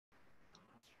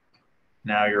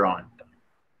Now you're on.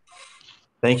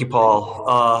 Thank you,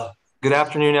 Paul. Good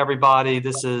afternoon, everybody.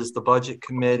 This is the Budget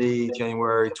Committee,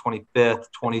 January 25th,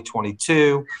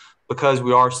 2022. Because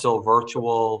we are still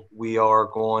virtual, we are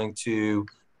going to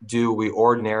do what we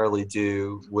ordinarily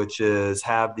do, which is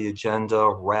have the agenda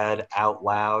read out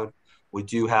loud. We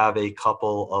do have a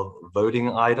couple of voting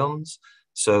items,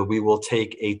 so we will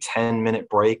take a 10-minute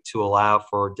break to allow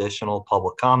for additional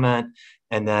public comment.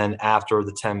 And then after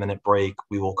the 10-minute break,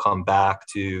 we will come back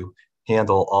to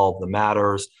handle all of the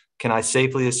matters. Can I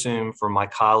safely assume from my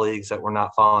colleagues that we're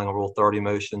not following a Rule 30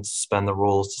 motion to suspend the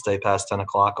rules to stay past 10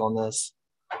 o'clock on this?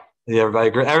 Yeah, everybody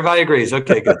agree? Everybody agrees.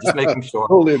 Okay, good. Just making sure.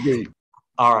 Totally agree.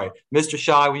 All right. Mr.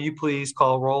 Shy, will you please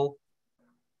call roll?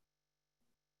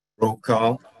 Roll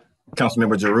call.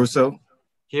 Councilmember Jeruso.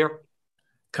 Here.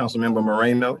 Councilmember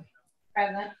Moreno.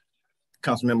 Present.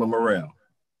 Councilmember Morrell.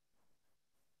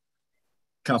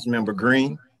 Councilmember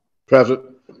Green. Present.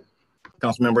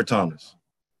 Councilmember Thomas.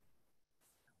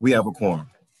 We have a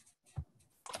quorum.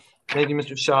 Thank you,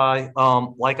 Mr. Shy.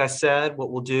 Like I said,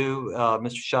 what we'll do,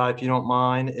 Mr. Shy, if you don't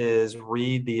mind, is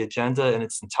read the agenda in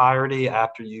its entirety.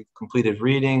 After you've completed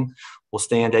reading, we'll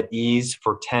stand at ease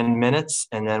for 10 minutes,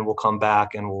 and then we'll come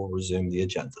back and we'll resume the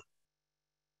agenda.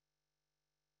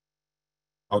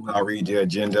 I'll now read the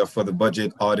agenda for the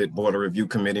Budget Audit Board of Review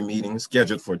Committee meeting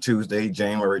scheduled for Tuesday,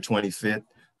 January 25th,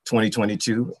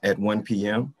 2022 at 1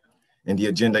 p.m. And the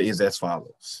agenda is as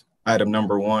follows. Item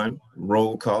number 1,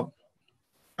 roll call.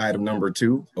 Item number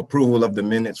 2, approval of the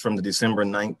minutes from the December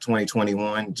 9th,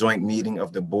 2021 joint meeting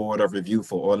of the Board of Review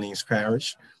for Orleans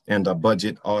Parish and the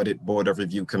Budget Audit Board of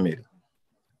Review Committee.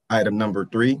 Item number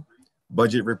 3,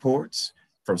 budget reports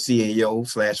from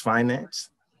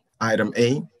CAO/Finance. Item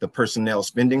A, the personnel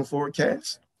spending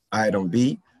forecast. Item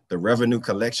B, the revenue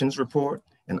collections report.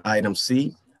 And item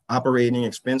C, operating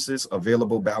expenses,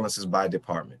 available balances by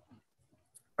department.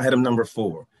 Item number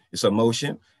 4, it's a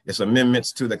motion. It's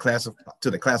amendments to the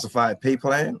classified pay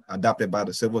plan adopted by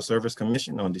the Civil Service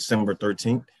Commission on December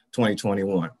 13th,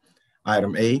 2021.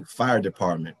 Item A, fire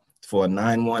department for a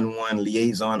 911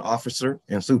 liaison officer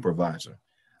and supervisor.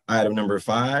 Item number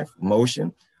 5,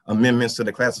 motion, amendments to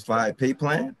the classified pay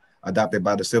plan adopted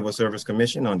by the Civil Service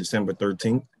Commission on December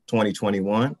 13th,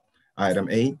 2021. Item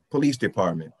A, police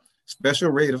department, special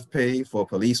rate of pay for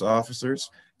police officers,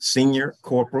 senior,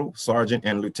 corporal, sergeant,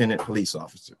 and lieutenant police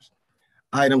officers.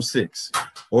 Item 6,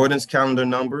 ordinance calendar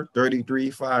number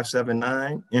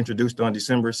 33579, introduced on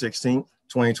December 16th,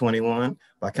 2021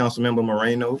 by Councilmember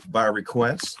Moreno by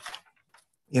request.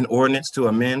 An ordinance to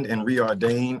amend and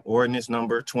reordain ordinance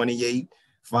number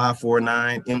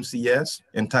 28549 MCS,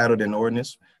 entitled an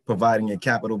ordinance providing a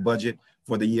capital budget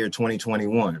for the year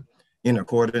 2021 in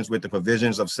accordance with the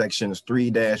provisions of sections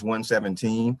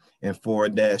 3-117 and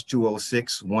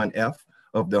 4-2061F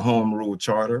of the Home Rule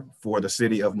Charter for the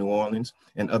City of New Orleans,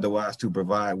 and otherwise to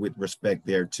provide with respect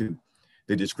thereto.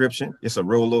 The description is a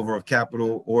rollover of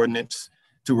capital ordinance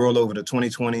to roll over the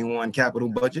 2021 capital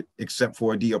budget, except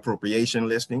for the appropriation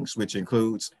listings, which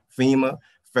includes FEMA,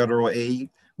 federal aid,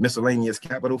 miscellaneous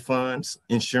capital funds,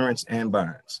 insurance, and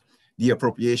bonds. The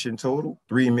appropriation total,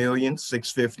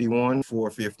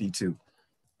 $3,651,452.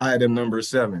 Item number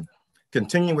 7,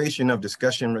 continuation of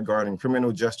discussion regarding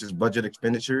criminal justice budget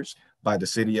expenditures by the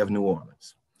City of New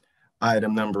Orleans.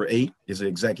 Item number 8 is an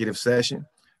executive session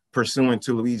pursuant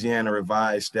to Louisiana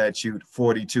Revised Statute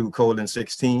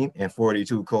 42:16 and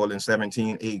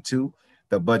 42:17A2.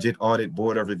 The Budget Audit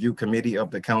Board of Review Committee of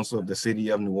the Council of the City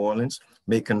of New Orleans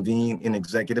may convene in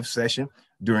executive session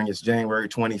during its January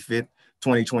 25th,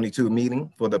 2022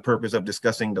 meeting for the purpose of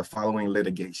discussing the following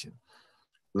litigation.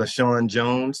 LaShawn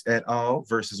Jones et al.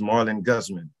 Versus Marlon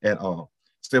Guzman et al.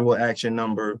 Civil action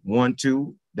number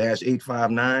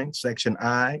 12-859, Section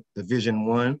I, Division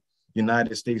 1,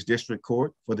 United States District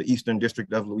Court for the Eastern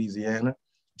District of Louisiana,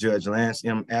 Judge Lance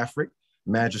M. Afric,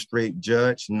 Magistrate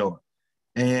Judge North.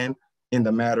 And in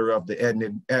the matter of the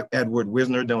Edward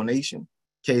Wisner donation,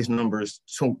 case numbers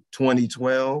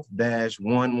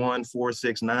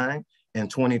 2012-11469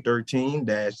 and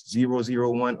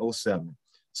 2013-00107.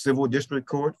 Civil District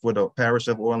Court for the Parish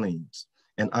of Orleans.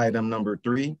 And item number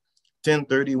 3,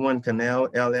 1031 Canal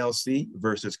LLC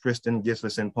versus Kristen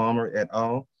Gislason Palmer et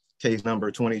al. Case number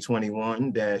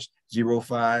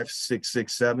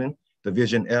 2021-05667,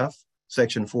 Division F,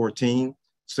 Section 14,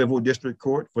 Civil District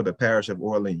Court for the Parish of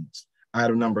Orleans.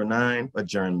 Item number 9,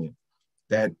 adjournment.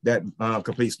 That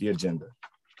completes the agenda.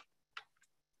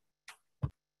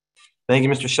 Thank you,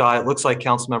 Mr. Shy. It looks like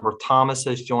Councilmember Thomas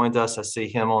has joined us. I see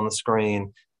him on the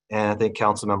screen, and I think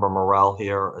Councilmember Morrell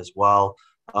here as well.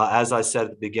 As I said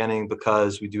at the beginning,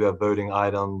 because we do have voting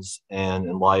items and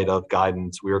in light of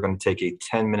guidance, we are going to take a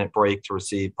 10-minute break to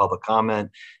receive public comment.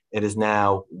 It is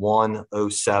now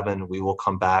 1:07. We will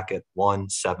come back at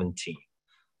 1:17.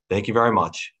 Thank you very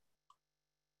much.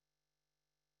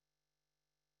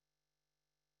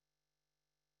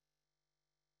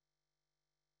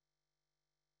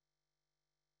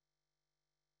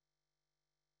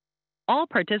 All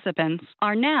participants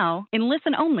are now in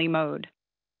listen-only mode.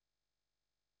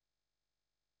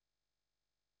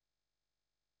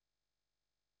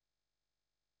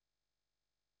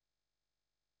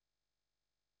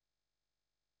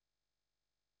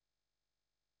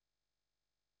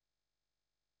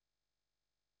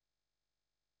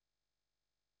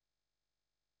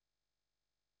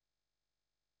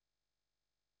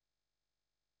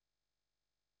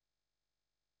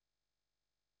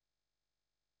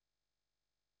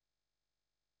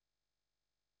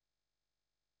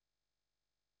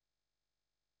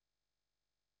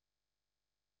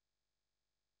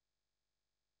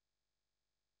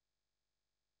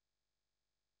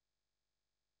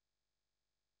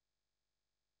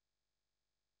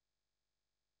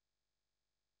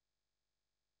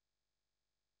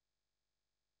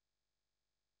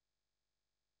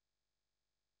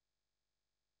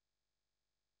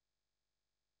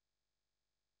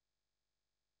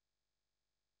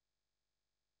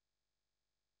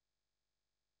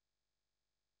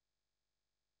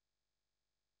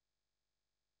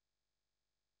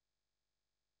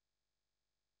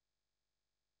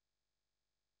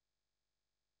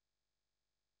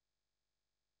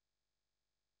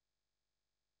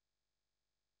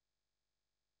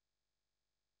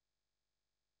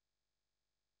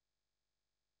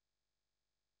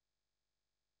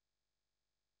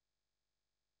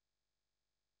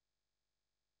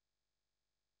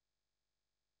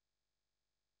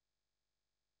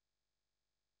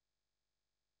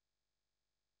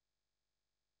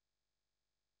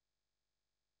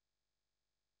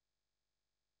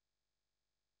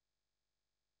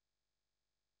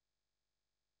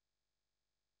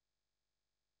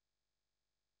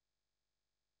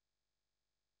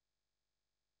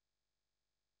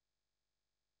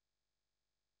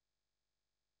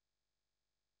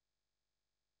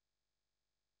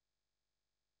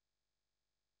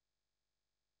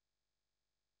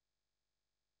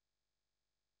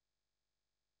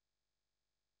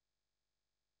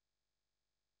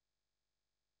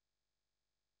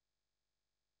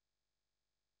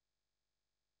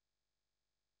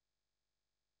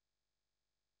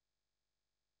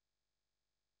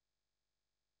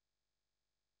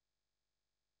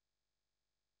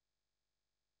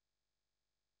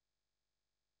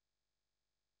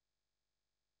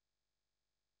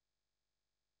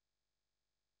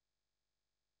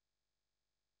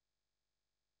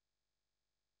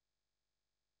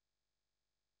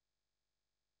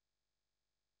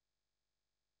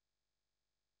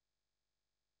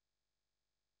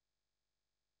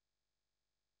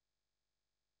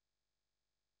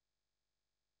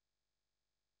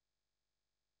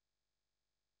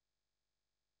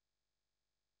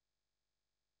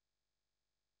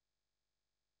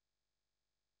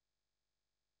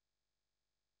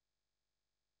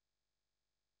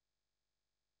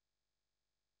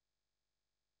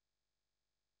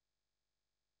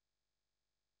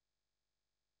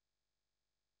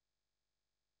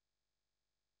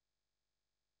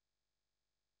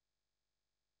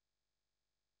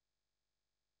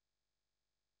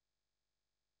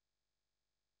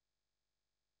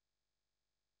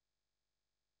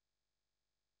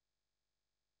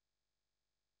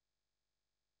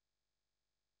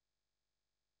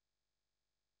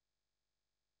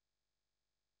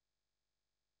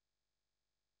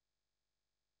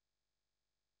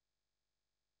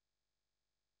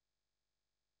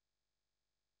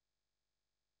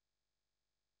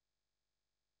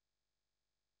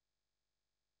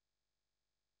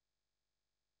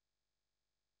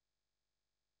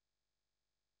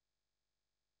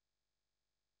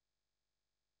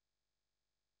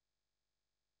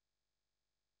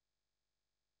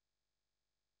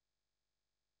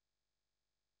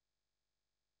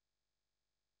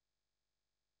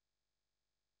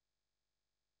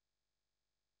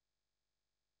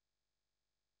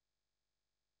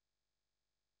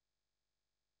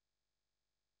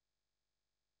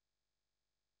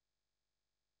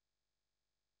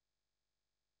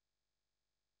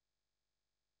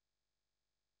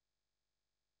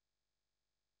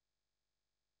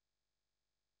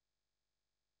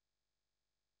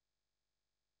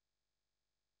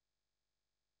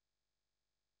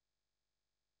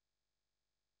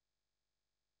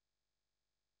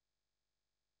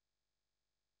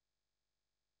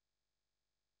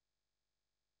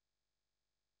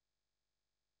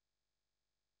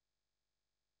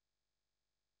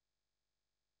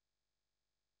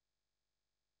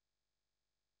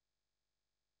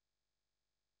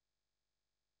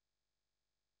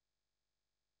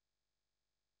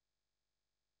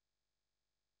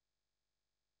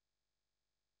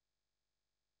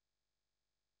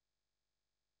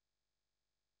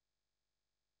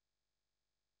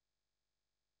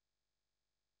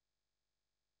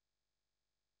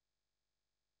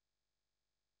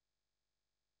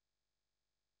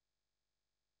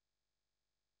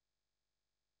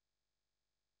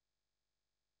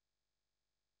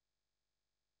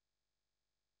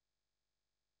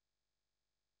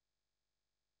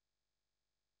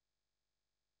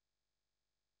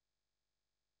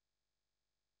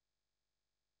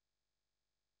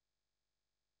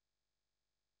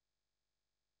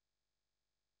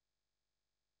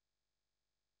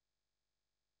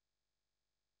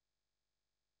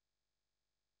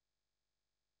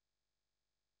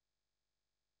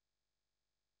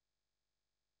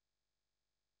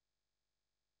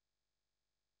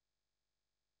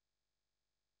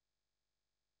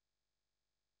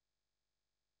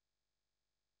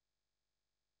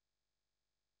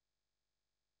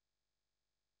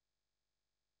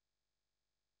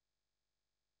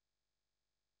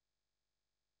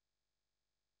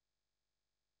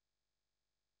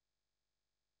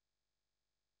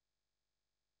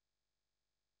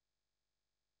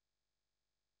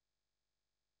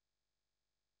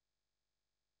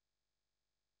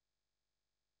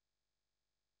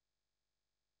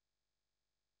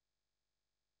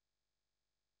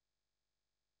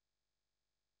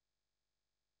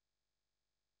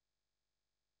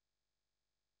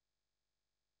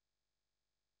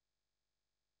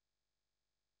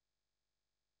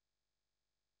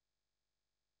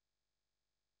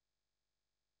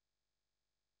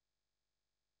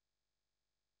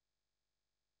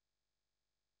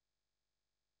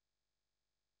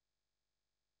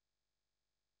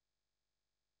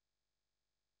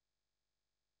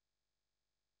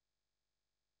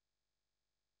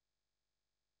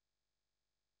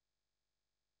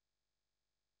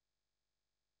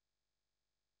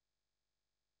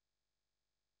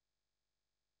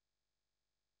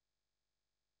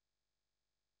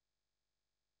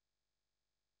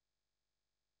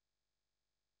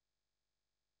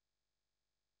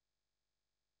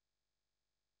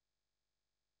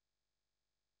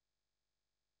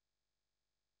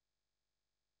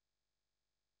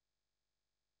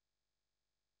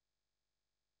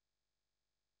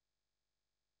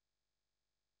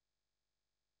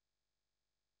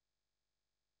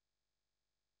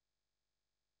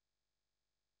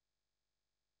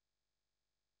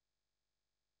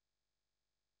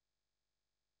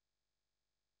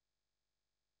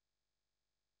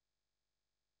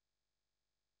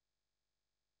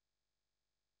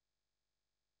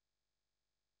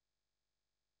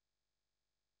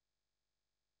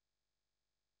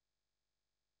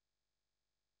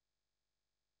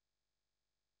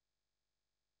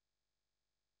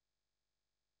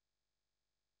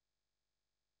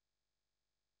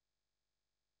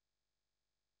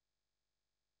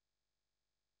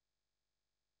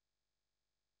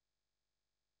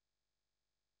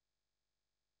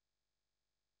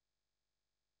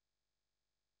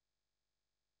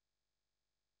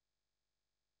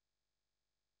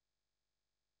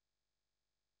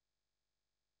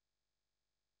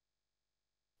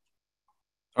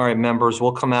 All right, members,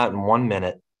 we'll come out in 1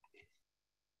 minute.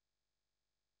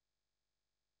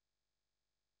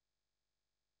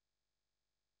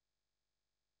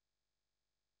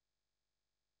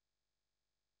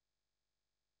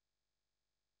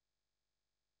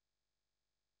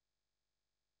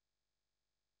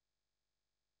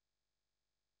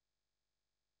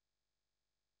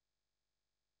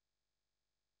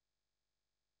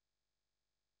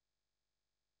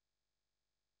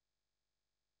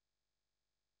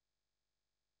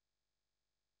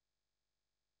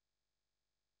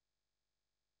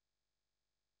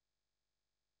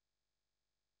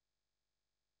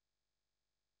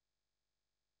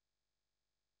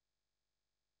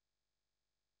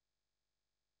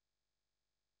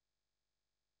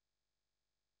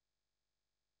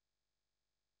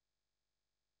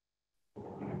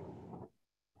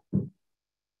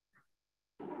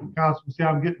 Councilman, see,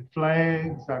 I'm getting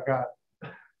flags. I got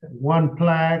one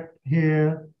plaque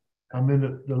here. I'm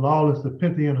in the Lawless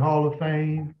Epithian Hall of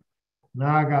Fame.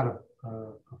 Now I got a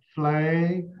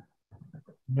flag.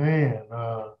 Man,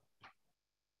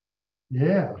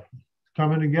 yeah, it's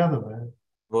coming together, man.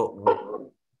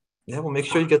 Well, yeah, we'll make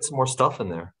sure you get some more stuff in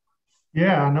there.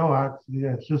 Yeah, I know.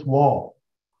 Yeah, it's just wall.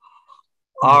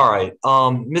 All right.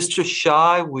 Mr.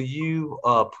 Shy, will you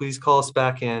please call us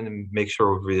back in and make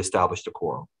sure we've reestablished a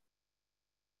quorum?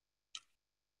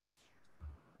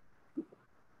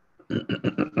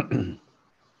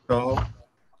 Call.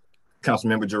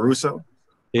 Councilmember Jeruso.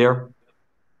 Here.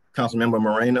 Councilmember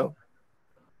Moreno.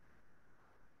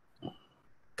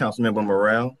 Councilmember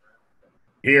Morrell.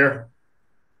 Here.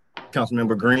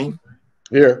 Councilmember Green.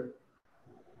 Here.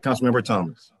 Councilmember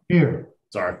Thomas. Here.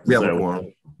 Sorry. We have a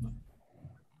quorum.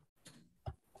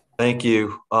 Thank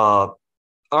you. All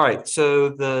right. So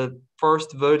the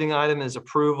first voting item is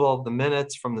approval of the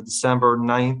minutes from the December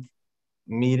 9th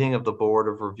meeting of the Board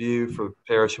of Review for the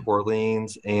Parish of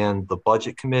Orleans and the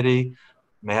Budget Committee.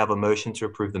 May I have a motion to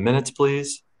approve the minutes,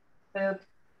 please?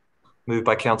 Moved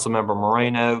by Councilmember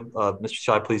Moreno. Mr.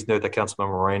 Shy, please note that Councilmember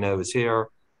Moreno is here.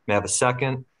 May I have a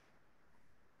second?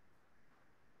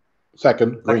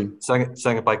 Second, Green.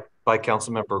 Second by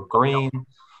Councilmember Green.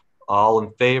 All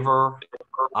in favor?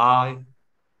 Aye.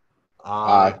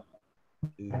 Aye.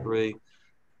 2, 3.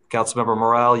 Councilmember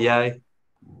Morrell, yay.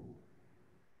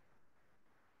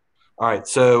 All right,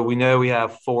 so we know we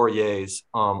have 4 yays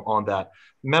on that.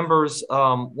 Members,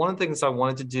 one of the things I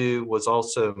wanted to do was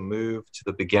also move to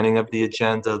the beginning of the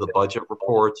agenda, the budget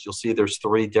reports. You'll see there's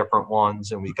 3 different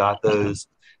ones, and we got those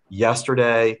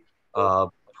yesterday.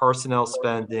 Personnel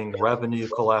spending, revenue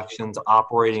collections,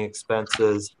 operating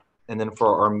expenses. And then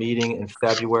for our meeting in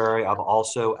February, I've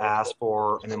also asked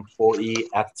for an employee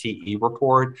FTE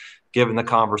report, given the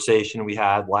conversation we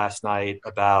had last night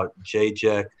about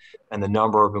JJIC and the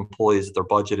number of employees that they're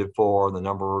budgeted for, and the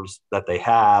numbers that they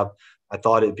have. I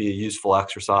thought it'd be a useful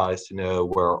exercise to know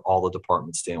where all the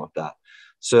departments stand with that.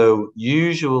 So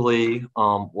usually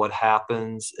what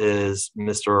happens is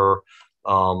Mr.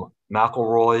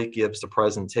 McElroy gives the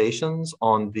presentations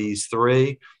on these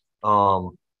 3.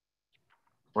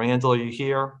 Randall, are you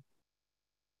here?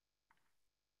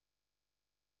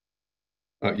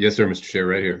 Yes, sir, Mr. Chair,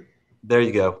 right here. There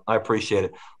you go. I appreciate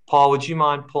it. Paul, would you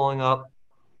mind pulling up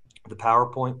the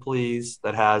PowerPoint, please,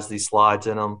 that has these slides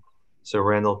in them so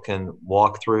Randall can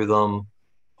walk through them?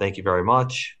 Thank you very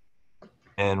much.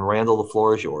 And Randall, the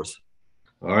floor is yours.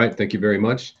 All right, thank you very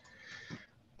much.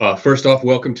 First off,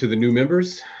 welcome to the new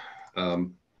members. It's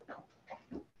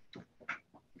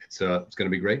going to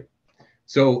be great.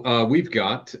 So we've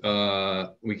got,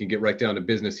 we can get right down to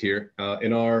business here.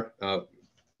 In our,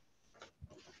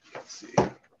 let's see,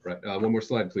 right, one more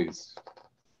slide, please.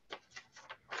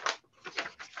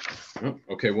 Oh,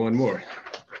 okay, one more.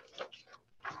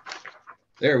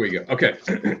 There we go. Okay.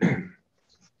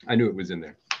 I knew it was in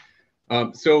there.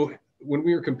 So when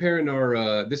we were comparing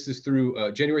our, this is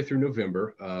through January through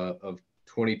November of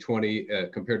 2020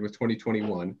 compared with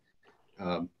 2021.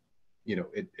 You know,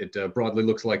 it broadly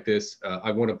looks like this.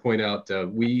 I want to point out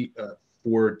we,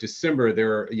 for December,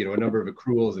 there are, you know, a number of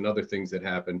accruals and other things that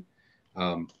happen.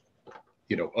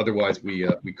 You know, otherwise we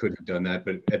could have done that,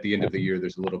 but at the end of the year,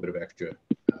 there's a little bit of extra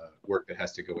work that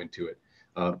has to go into it.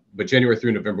 But January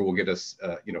through November will get us,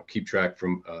 you know, keep track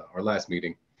from our last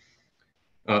meeting.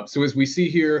 So as we see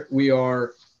here, we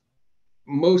are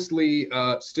mostly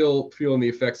still feeling the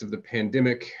effects of the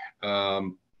pandemic.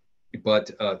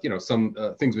 But you know, some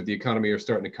things with the economy are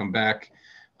starting to come back.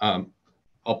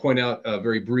 I'll point out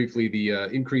very briefly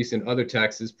the increase in other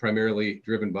taxes, primarily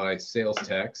driven by sales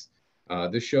tax.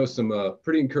 This shows some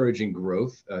pretty encouraging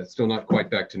growth. Still not quite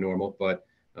back to normal, but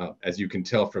as you can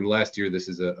tell from last year, this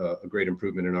is a great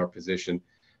improvement in our position.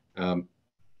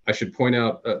 I should point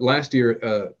out last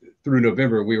year through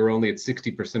November, we were only at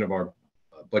 60% of our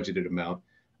budgeted amount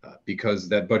because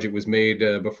that budget was made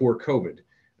before COVID.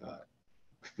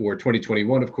 For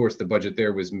 2021, of course, the budget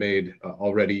there was made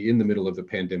already in the middle of the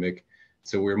pandemic.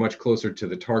 So we're much closer to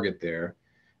the target there.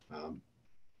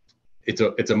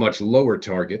 It's a much lower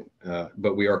target,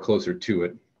 but we are closer to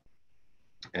it.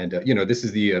 And this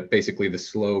is the basically the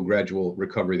slow, gradual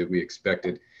recovery that we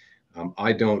expected.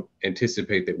 I don't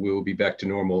anticipate that we will be back to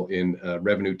normal in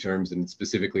revenue terms, and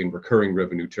specifically in recurring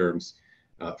revenue terms,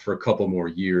 for a couple more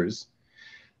years.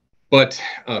 But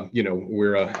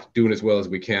we're doing as well as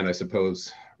we can, I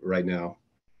suppose, right now.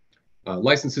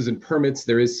 Licenses and permits,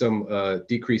 there is some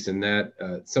decrease in that.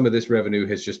 Some of this revenue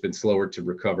has just been slower to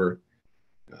recover.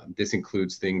 This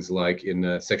includes things like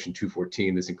in Section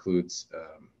 214, this includes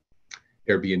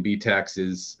Airbnb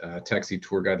taxes, taxi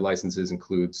tour guide licenses,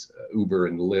 includes Uber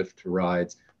and Lyft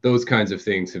rides. Those kinds of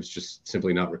things have just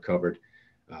simply not recovered,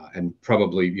 and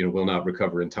probably will not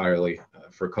recover entirely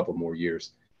for a couple more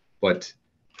years. But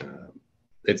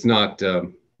it's not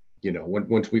when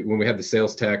we have the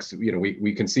sales tax,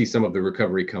 we can see some of the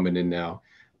recovery coming in now,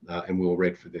 and we will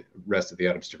wait for the rest of the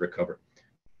items to recover.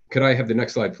 Could I have the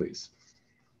next slide, please?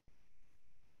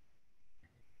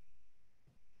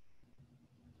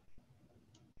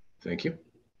 Thank you.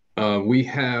 We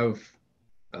have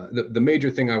the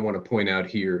major thing I want to point out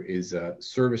here is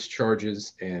service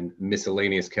charges and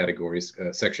miscellaneous categories,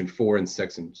 Section 4 and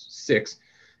Section 6.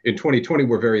 In 2020,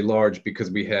 were very large because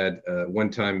we had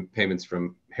one-time payments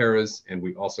from Harrah's, and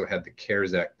we also had the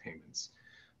CARES Act payments.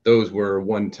 Those were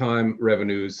one-time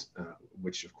revenues,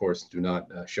 which of course do not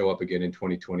show up again in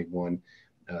 2021.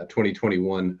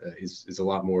 2021 is a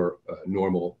lot more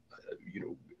normal,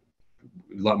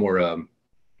 a lot more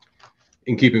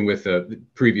in keeping with the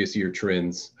previous year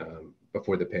trends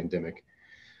before the pandemic.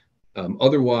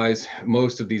 Otherwise,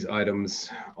 most of these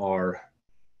items are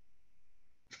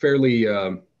fairly,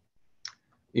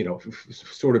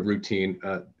 sort of routine.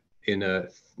 In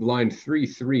line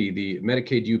 3.3, the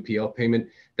Medicaid UPL payment,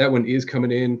 that one is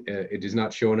coming in. It is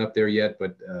not showing up there yet,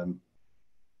 but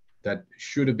that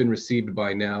should have been received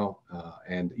by now,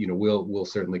 and will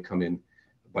certainly come in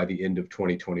by the end of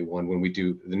 2021 when we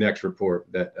do the next report.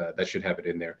 That should have it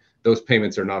in there. Those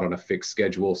payments are not on a fixed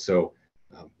schedule, so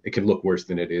it can look worse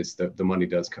than it is. The money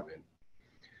does come in.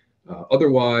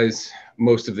 Otherwise,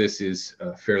 most of this is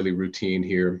fairly routine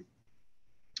here.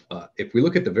 If we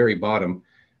look at the very bottom,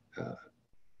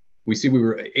 we see we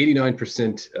were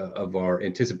 89% of our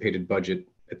anticipated budget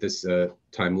at this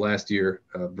time last year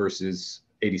versus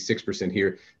 86%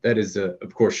 here. That is,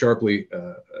 of course, sharply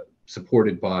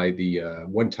supported by the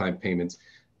one-time payments.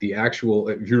 The actual,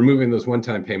 if you're removing those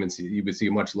one-time payments, you would see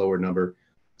a much lower number.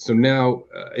 So now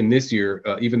in this year,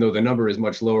 even though the number is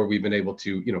much lower, we've been able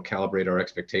to calibrate our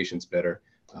expectations better,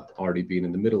 already being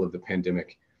in the middle of the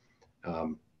pandemic.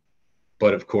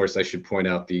 But of course, I should point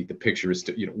out the picture is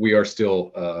still, we are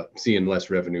still seeing less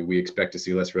revenue. We expect to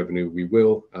see less revenue. We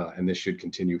will, and this should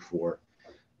continue for,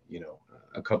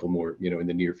 a couple more, in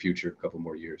the near future, a couple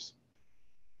more years.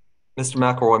 Mr.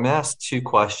 McElroy, may I ask two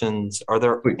questions? Are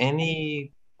there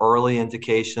any early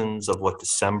indications of what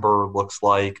December looks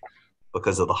like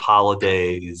because of the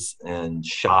holidays and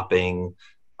shopping?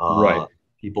 Right.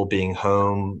 People being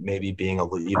home, maybe being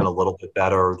even a little bit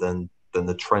better than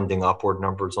the trending upward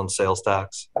numbers on sales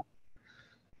tax?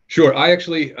 Sure. I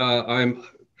actually, I'm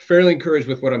fairly encouraged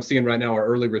with what I'm seeing right now, our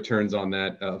early returns on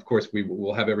that. Of course, we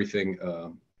will have everything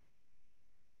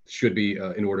should be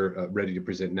in order, ready to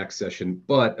present next session.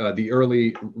 But the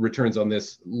early returns on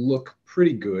this look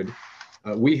pretty good.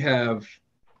 We have,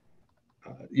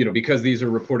 because these are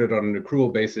reported on an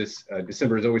accrual basis,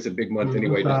 December is always a big month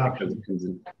anyway, just because it comes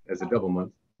in as a double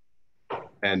month.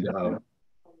 And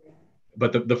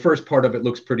but the first part of it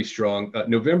looks pretty strong.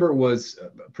 November was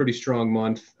a pretty strong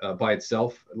month by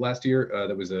itself last year.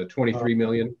 That was a 23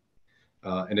 million.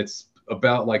 And it's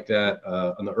about like that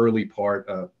on the early part.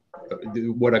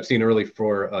 What I've seen early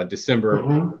for December,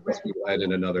 we'll add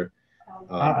in another.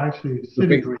 Actually,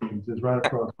 City Greens is right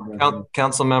across from that.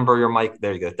 Council member, your mic.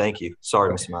 There you go. Thank you.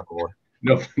 Sorry, Mr. McElroy.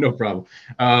 No problem.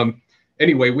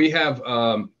 Anyway, we have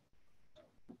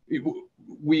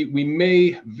we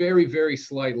may very, very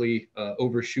slightly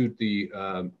overshoot the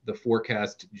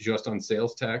forecast just on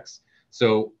sales tax.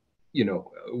 So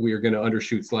we are going to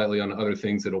undershoot slightly on other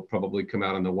things that'll probably come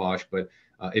out on the wash, but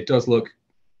it does look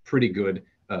pretty good.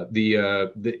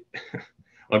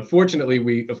 Unfortunately,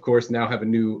 we of course now have a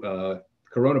new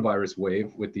coronavirus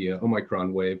wave with the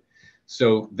Omicron wave.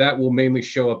 So that will mainly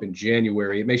show up in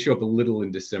January. It may show up a little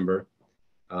in December.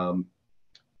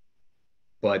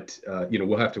 but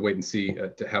we'll have to wait and see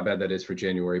how bad that is for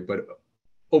January. But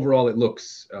overall, it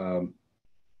looks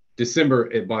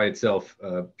December by itself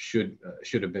should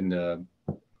have been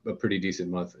a pretty decent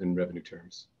month in revenue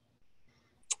terms.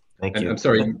 Thank you. I'm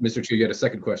sorry, Mr. Chu, you had a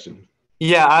second question.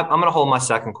 Yeah, I'm going to hold my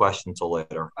second question until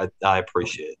later. I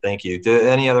appreciate it. Thank you. Do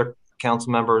any other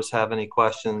council members have any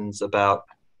questions about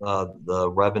the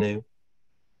revenue?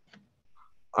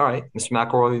 All right, Mr.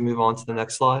 McElroy, we move on to the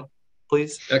next slide,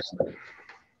 please. Excellent.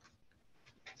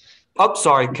 Oh,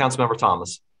 sorry, Councilmember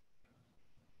Thomas.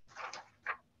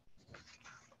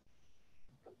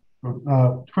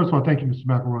 First of all, thank you, Mr.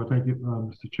 McElroy. Thank you,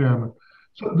 Mr. Chairman.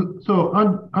 So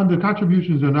under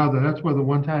contributions and other, that's where the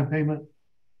one-time payment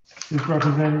is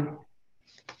represented.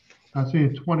 I see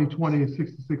in 2020 is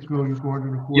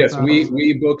 66,404,000. Yes,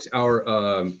 we booked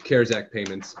our CARES Act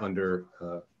payments under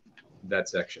that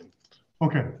section.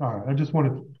 Okay, all right. I just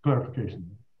wanted clarification.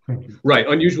 Thank you. Right,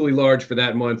 unusually large for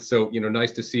that month. So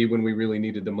nice to see when we really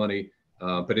needed the money.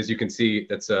 But as you can see,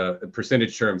 that's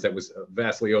percentage terms that was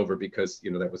vastly over because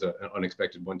that was an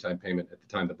unexpected one-time payment at the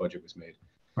time the budget was made.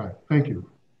 Right. Thank you.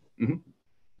 Mm-hmm.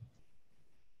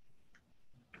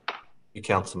 You,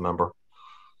 council member.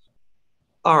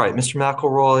 All right, Mr.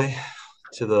 McElroy,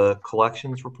 to the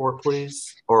collections report,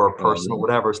 please, or personal,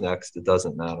 whatever's next. It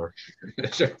doesn't matter.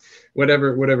 Sure.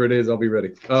 Whatever it is, I'll be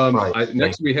ready. Right.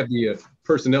 Next, we have the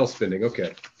personnel spending.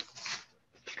 Okay.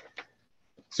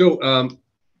 So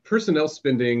personnel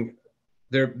spending,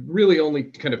 there are really only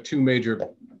kind of two major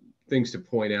things to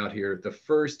point out here. The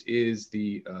first is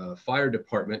the fire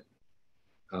department.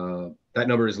 That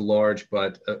number is large,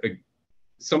 but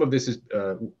some of this is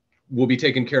will be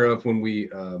taken care of when we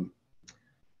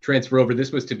transfer over.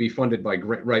 This was to be funded by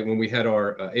grant, right? When we had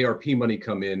our ARP money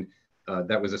come in,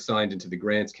 that was assigned into the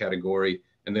grants category,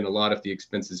 and then a lot of the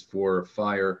expenses for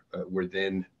fire were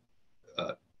then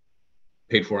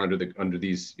paid for under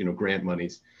these grant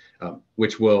monies,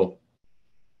 which will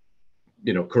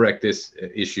correct this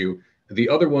issue. The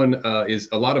other one is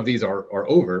a lot of these are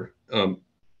over.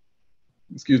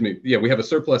 Excuse me. Yeah, we have a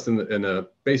surplus in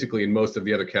basically in most of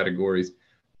the other categories.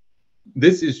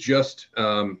 This is just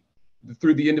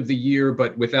through the end of the year,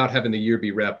 but without having the year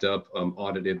be wrapped up,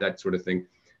 audited, that sort of thing.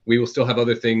 We will still have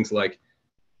other things like,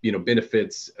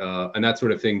 benefits and that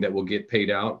sort of thing that will get paid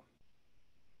out.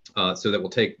 So that will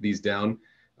take these down.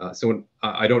 So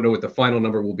I don't know what the final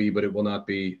number will be, but it will not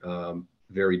be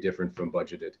very different from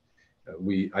budgeted.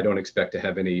 I don't expect to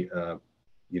have any,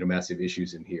 massive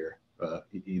issues in here,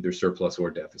 either surplus or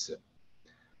deficit.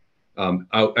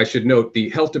 I should note the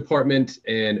health department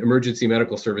and emergency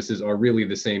medical services are really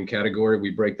the same category.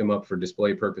 We break them up for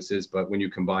display purposes, but when you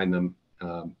combine them,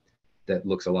 that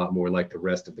looks a lot more like the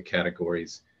rest of the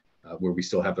categories where we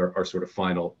still have our sort of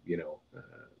final,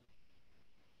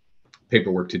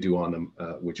 paperwork to do on them,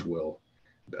 which will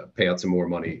pay out some more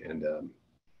money and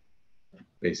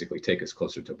basically take us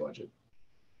closer to budget.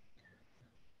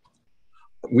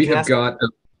 We have got...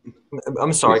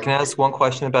 I'm sorry, can I ask one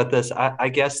question about this? I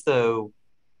guess, though,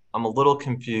 I'm a little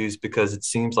confused because it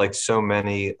seems like so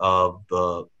many of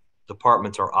the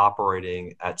departments are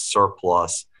operating at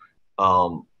surplus.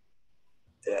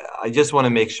 I just want to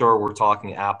make sure we're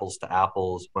talking apples to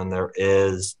apples when there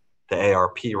is the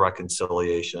ARP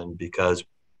reconciliation, because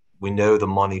we know the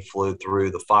money flowed through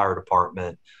the fire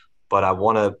department, but I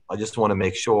just want to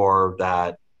make sure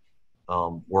that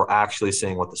we're actually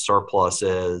seeing what the surplus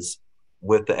is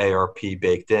with the ARP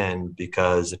baked in,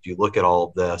 because if you look at all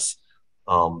of this,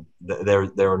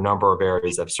 there are a number of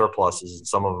areas that have surpluses, and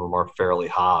some of them are fairly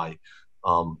high,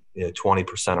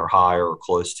 20% or higher or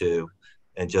close to,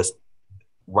 and just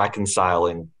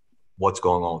reconciling what's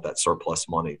going on with that surplus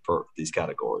money for these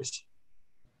categories.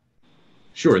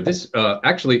 Sure. This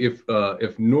actually,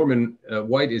 if Norman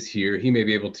White is here, he may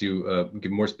be able to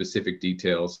give more specific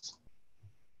details.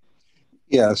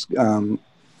 Yes.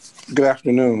 Good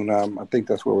afternoon. I think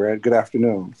that's where we're at. Good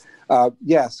afternoon.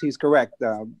 Yes, he's correct.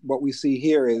 What we see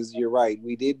here is, you're right.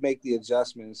 We did make the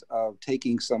adjustments of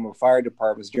taking some of fire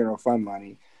department's general fund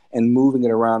money and moving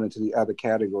it around into the other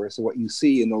categories. So what you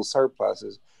see in those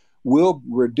surpluses will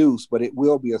reduce, but it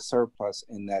will be a surplus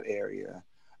in that area,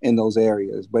 in those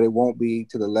areas, but it won't be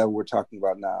to the level we're talking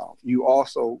about now. You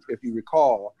also, if you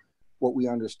recall, what we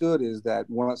understood is that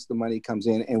once the money comes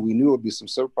in, and we knew it would be some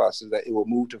surpluses, that it will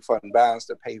move to fund balance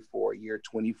to pay for year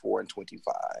 24 and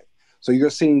 25. So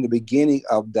you're seeing the beginning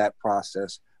of that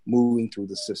process moving through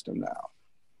the system now.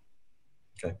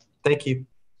 Okay, thank you.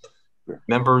 Sure.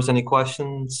 Members, any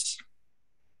questions?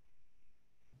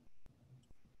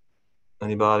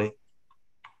 Anybody?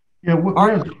 Yeah,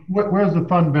 where's the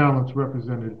fund balance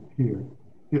represented here?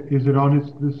 Is it on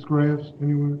this graphs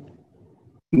anywhere?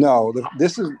 No,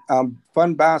 this is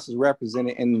fund balance is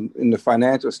represented in the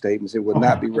financial statements. It would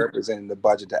not be representing the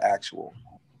budget to actual.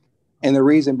 And the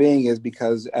reason being is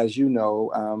because, as you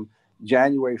know,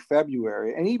 January,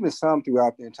 February, and even some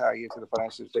throughout the entire year to the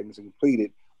financial statements are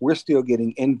completed, we're still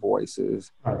getting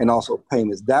invoices and also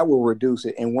payments. That will reduce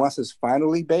it. And once it's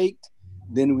finally baked,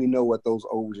 then we know what those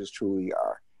overages truly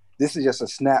are. This is just a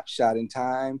snapshot in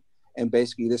time. And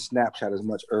basically, this snapshot is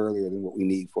much earlier than what we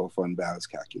need for a fund balance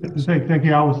calculation. Thank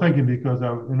you. I was thinking because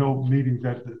in old meetings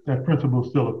that principle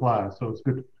still applies. So it's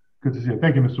good to see it.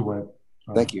 Thank you, Mr. Webb.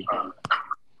 Thank you.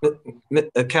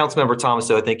 Councilmember Thomas,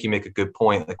 though, I think you make a good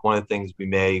point. Like, one of the things we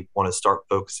may want to start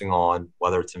focusing on,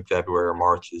 whether it's in February or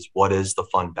March, is what is the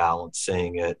fund balance,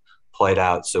 seeing it played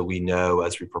out so we know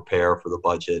as we prepare for the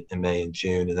budget in May and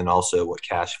June, and then also what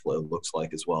cash flow looks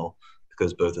like as well,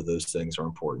 because both of those things are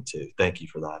important too. Thank you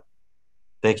for that.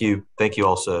 Thank you. Thank you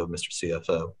also, Mr.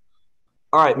 CFO.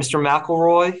 All right, Mr.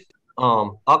 McElroy,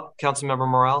 up, Councilmember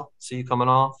Morrell, see you coming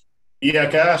off. Yeah,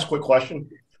 can I ask a quick question?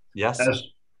 Yes.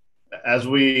 As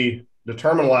we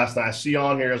determined last night, I see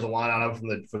on here as a line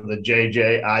item from the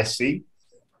JJIC.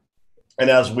 And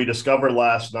as we discovered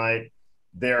last night,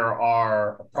 there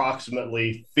are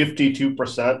approximately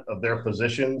 52% of their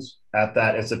positions at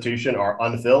that institution are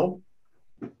unfilled.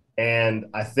 And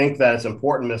I think that it's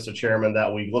important, Mr. Chairman,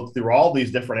 that we look through all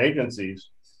these different agencies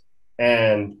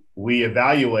and we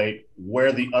evaluate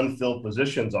where the unfilled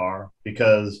positions are,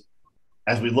 because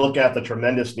as we look at the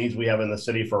tremendous needs we have in the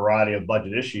city for a variety of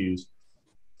budget issues,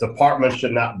 departments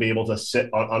should not be able to sit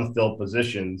on unfilled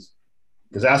positions,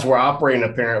 because as we're operating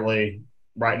apparently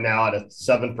right now at a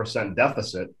 7%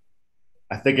 deficit,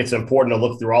 I think it's important to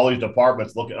look through all these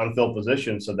departments, look at unfilled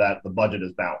positions so that the budget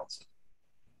is balanced.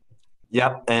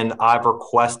 Yep, and I've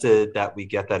requested that we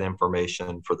get that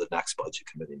information for the next budget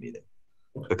committee meeting,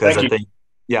 because I think,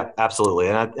 yeah, absolutely.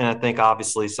 And I think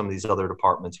obviously some of these other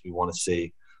departments, we want to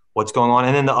see what's going on.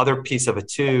 And then the other piece of it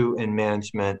too in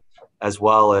management, as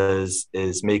well as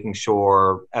is making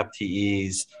sure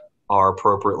FTEs are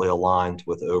appropriately aligned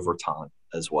with overtime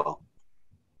as well.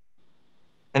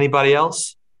 Anybody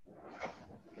else?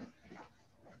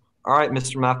 All right,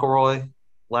 Mr. McElroy,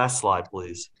 last slide,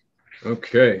 please.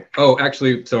 Okay. Oh,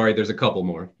 actually, sorry, there's a couple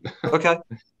more. Okay.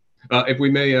 If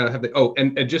we may have the,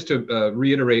 and just to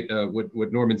reiterate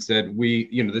what Norman said,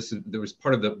 there was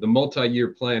part of the multi-year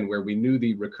plan where we knew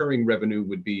the recurring revenue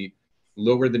would be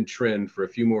lower than trend for a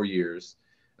few more years.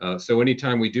 So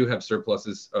anytime we do have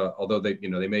surpluses, although they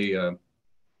may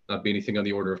not be anything on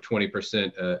the order of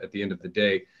 20% at the end of the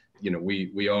day,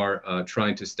 we are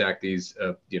trying to stack these,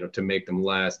 to make them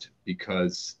last,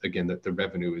 because again, that the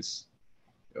revenue is,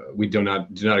 we do not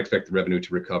expect the revenue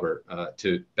to recover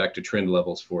back to trend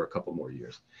levels for a couple more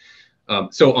years.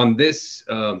 So on this,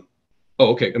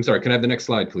 okay, I'm sorry, can I have the next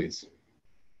slide, please?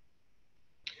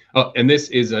 And this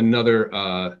is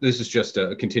another, this is just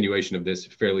a continuation of this,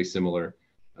 fairly similar,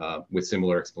 with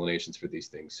similar explanations for these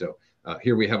things. So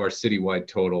here we have our citywide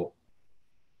total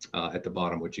at the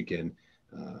bottom, which again,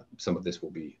 some of this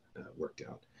will be worked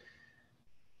out.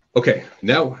 Okay,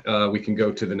 now we can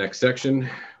go to the next section,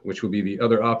 which will be the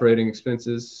other operating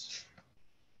expenses.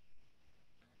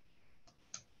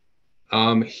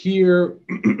 Here,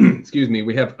 excuse me,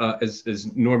 we have,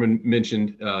 as Norman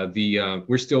mentioned,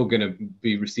 we're still going to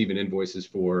be receiving invoices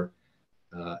for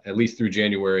at least through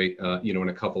January, in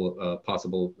a couple of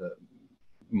possible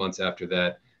months after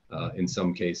that, in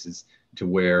some cases, to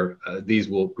where these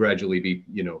will gradually be,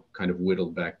 kind of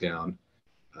whittled back down.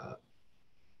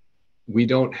 We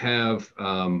don't have,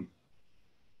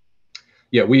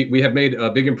 we have made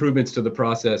big improvements to the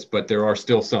process, but there are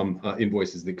still some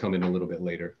invoices that come in a little bit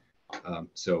later.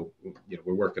 So,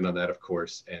 we're working on that, of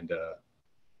course, and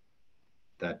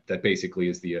that basically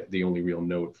is the only real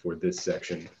note for this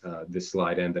section, this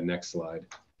slide and the next slide.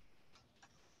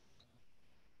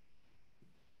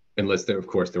 Unless there, of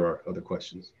course, there are other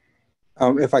questions.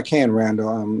 If I can,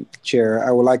 Randall, Chair,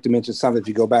 I would like to mention something. If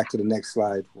you go back to the next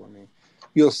slide for me,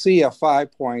 you'll see a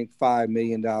 $5.5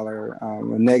 million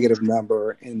negative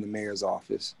number in the mayor's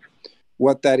office.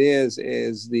 What that is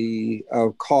the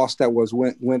cost that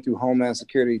went through Homeland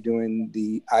Security during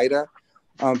the IDA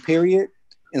period.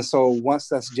 And so once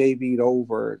that's JV'd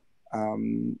over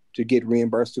to get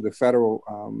reimbursed through the federal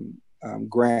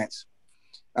grants,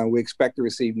 we expect to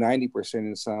receive 90%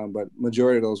 in some, but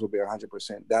majority of those will be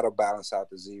 100%. That'll balance out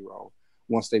to zero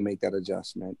once they make that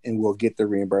adjustment, and we'll get the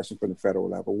reimbursement from the federal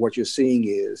level. What you're seeing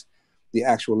is the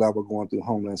actual level going through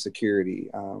Homeland Security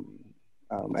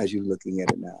as you're looking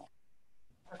at it now.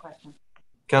 Question.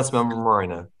 Councilmember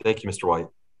Moreno. Thank you, Mr. White.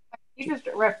 Can you just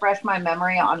refresh my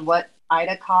memory on what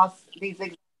IDA costs these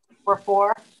were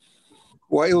for?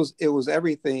 Well, it was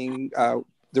everything.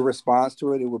 The response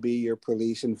to it, it would be your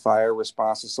police and fire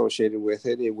response associated with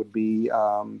it. It would be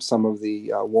some of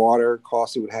the water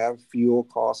costs. It would have fuel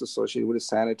costs associated with it,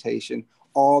 sanitation.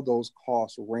 All those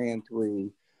costs ran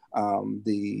through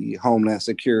the Homeland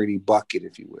Security bucket,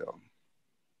 if you will.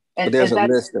 But there's a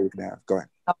list that we can have. Go ahead.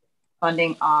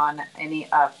 Funding on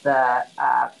any of the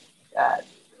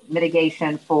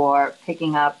mitigation for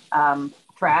picking up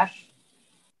trash?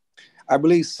 I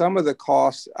believe some of the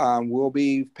costs will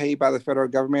be paid by the federal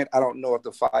government. I don't know if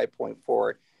the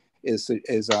 5.4 is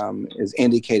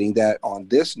indicating that on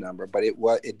this number, but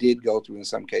it did go through in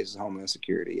some cases Homeland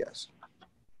Security. Yes.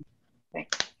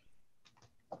 Thanks.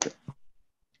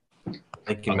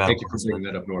 Thank you, Thank you for bringing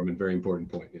that up, Norman. Very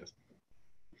important point. Yes.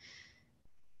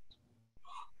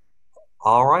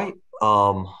 All right.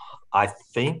 I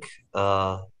think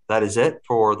that is it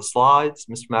for the slides.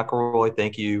 Mr. McElroy,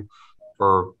 thank you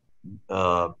for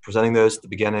presenting those at the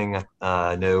beginning.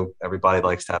 I know everybody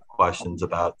likes to have questions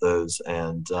about those,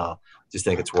 and just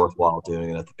think it's worthwhile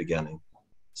doing it at the beginning.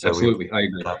 So absolutely, I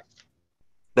agree.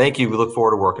 Thank you. We look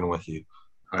forward to working with you.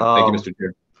 All right, thank you, Mr.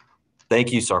 Chair.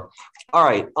 Thank you, sir. All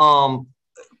right.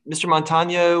 Mr.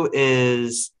 Montano,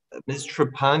 is Ms.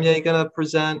 Trepanier going to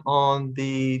present on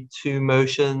the two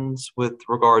motions with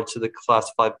regard to the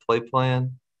classified play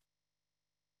plan?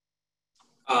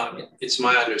 It's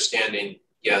my understanding,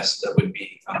 yes, that would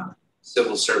be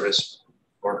civil service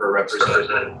or her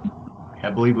representative. I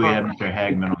believe we have Mr.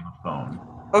 Hagman on the phone.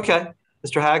 Okay.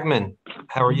 Mr. Hagman,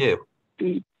 how are you?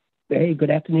 Hey, good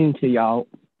afternoon to y'all.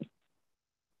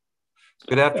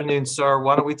 Good afternoon, sir.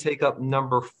 Why don't we take up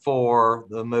number 4,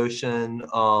 the motion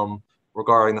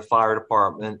regarding the fire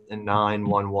department and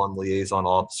 911 liaison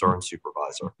officer and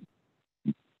supervisor.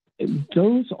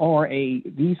 These are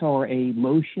a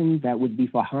motion that would be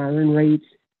for hiring rates.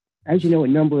 As you know, a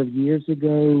number of years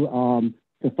ago,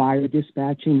 the fire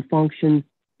dispatching function,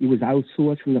 it was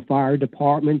outsourced from the fire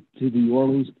department to the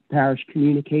Orleans Parish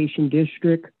Communication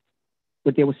District.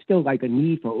 But there was still like a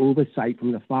need for oversight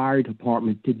from the fire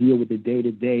department to deal with the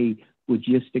day-to-day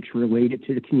logistics related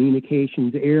to the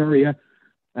communications area.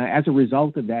 As a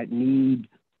result of that need,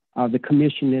 the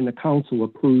commission and the council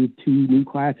approved 2 new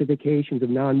classifications of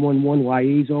 911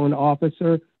 liaison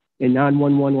officer and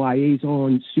 911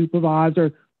 liaison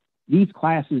supervisor. These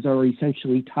classes are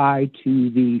essentially tied to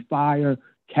the fire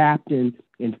captain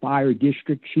and fire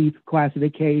district chief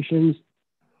classifications.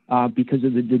 Because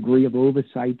of the degree of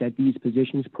oversight that these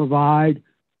positions provide.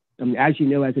 As you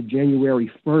know, as of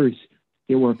January 1st,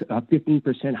 there were a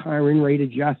 15% hiring rate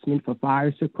adjustment for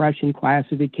fire suppression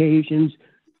classifications.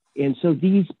 And so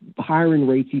these hiring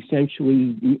rates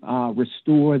essentially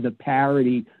restore the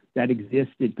parity that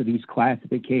existed for these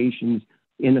classifications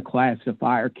in the class of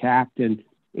fire captain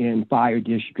and fire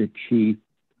district chief.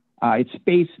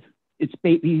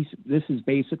 This is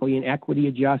basically an equity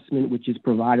adjustment, which is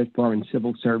provided for in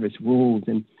civil service rules,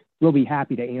 and we'll be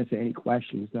happy to answer any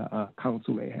questions the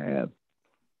council may have.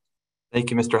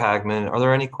 Thank you, Mr. Hagman. Are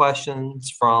there any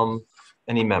questions from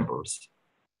any members?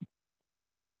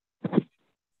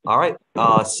 All right,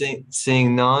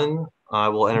 seeing none, I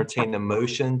will entertain a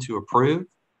motion to approve.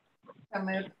 So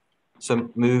moved. So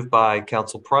moved by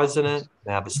Council President.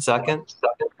 May I have a second?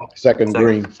 Second,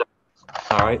 Green.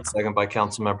 All right, second by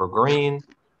Councilmember Green.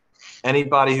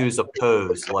 Anybody who's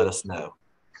opposed, let us know.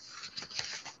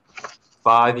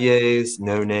 5 yeas,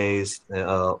 no nays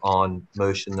on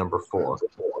motion number 4.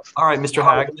 All right, Mr.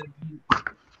 Hagman,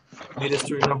 lead us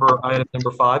through item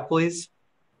number 5, please.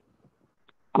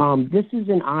 This is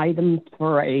an item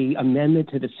for a amendment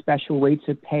to the special rates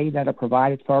of pay that are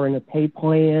provided for in the pay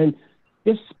plan.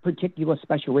 This particular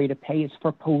special rate of pay is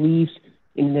for police,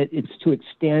 in that it's to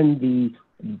extend the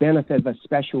benefit of a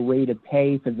special rate of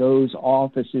pay for those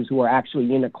officers who are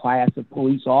actually in a class of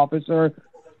police officer.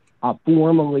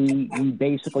 Formerly, we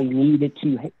basically needed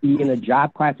to be in a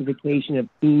job classification of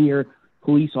senior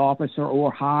police officer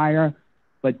or higher,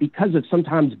 but because of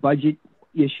sometimes budget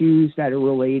issues that are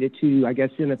related to, I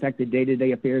guess, in effect, the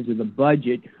day-to-day affairs of the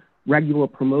budget, regular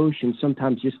promotions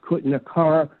sometimes just couldn't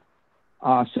occur.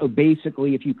 So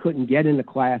basically, if you couldn't get in the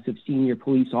class of senior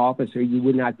police officer, you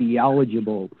would not be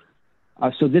eligible.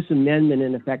 So this amendment,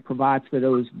 in effect, provides for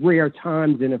those rare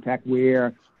times, in effect,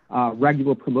 where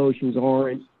regular promotions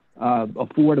aren't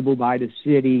affordable by the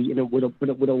city. And it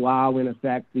would allow, in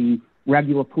effect, the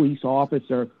regular police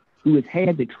officer who has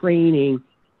had the training,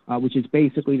 which is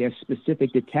basically their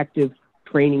specific detective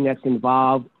training that's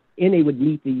involved, and they would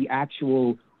meet the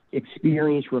actual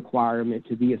experience requirement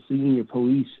to be a senior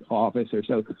police officer.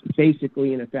 So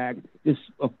basically, in effect, this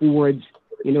affords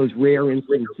in those rare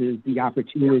instances, the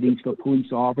opportunities for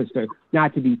police officer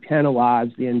not to be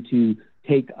penalized and to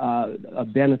take a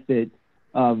benefit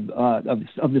of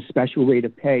the special rate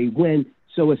of pay when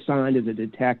so assigned as a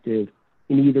detective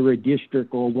in either a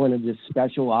district or one of the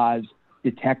specialized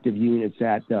detective units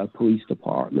at the police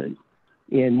department.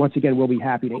 And once again, we'll be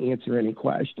happy to answer any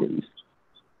questions.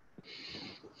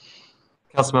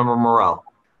 Councilmember Morrell.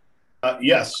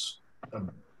 Yes.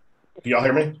 Can y'all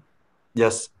hear me?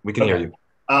 Yes, we can hear you.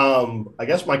 I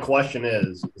guess my question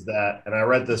is that, and I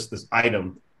read this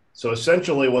item. So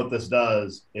essentially what this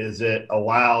does is it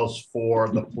allows for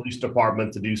the police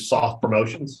department to do soft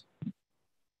promotions.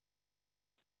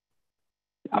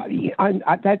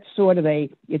 That's sort of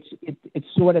it's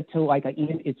sort of to like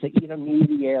it's an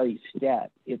intermediary step.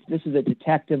 This is a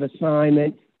detective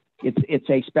assignment. It's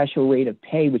a special rate of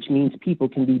pay, which means people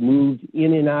can be moved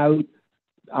in and out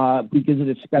because of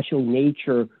the special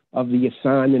nature of the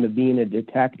assignment of being a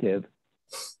detective.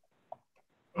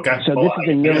 Okay. So this is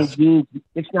in no means,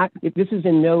 this is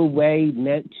in no way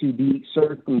meant to be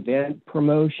circumvent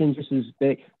promotions.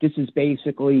 This is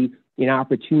basically an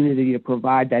opportunity to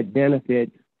provide that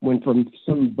benefit when from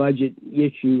some budget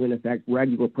issue, in effect,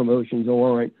 regular promotions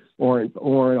aren't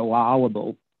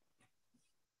allowable.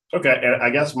 Okay, and I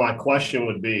guess my question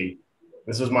would be,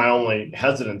 this is my only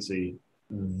hesitancy,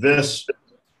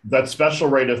 that special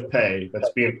rate of pay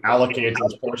that's being allocated to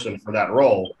this person for that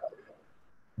role,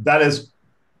 that is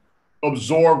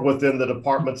absorbed within the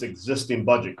department's existing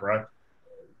budget, correct?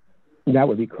 That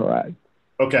would be correct.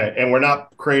 Okay, and we're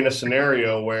not creating a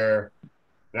scenario where,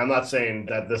 and I'm not saying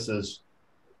that this is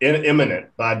imminent,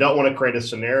 but I don't want to create a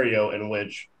scenario in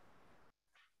which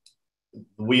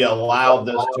we allow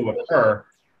this to occur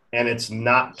and it's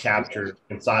not captured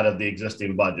inside of the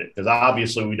existing budget. Because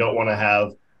obviously we don't want to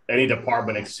have any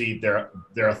department exceed their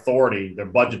authority, their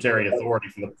budgetary authority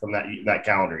from that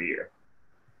calendar year.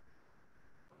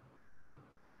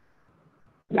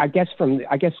 I guess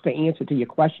the answer to your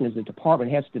question is the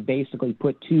department has to basically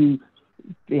budget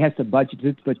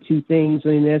for two things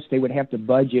in this. They would have to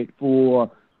budget for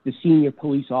the senior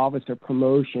police officer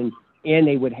promotion, and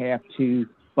they would have to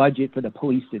budget for the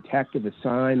police detective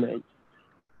assignment.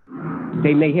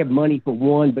 They may have money for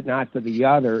one, but not for the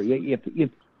other.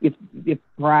 If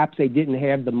perhaps they didn't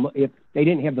have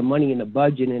the money in the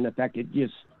budget, in effect,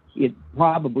 it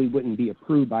probably wouldn't be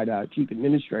approved by the chief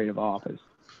administrative office.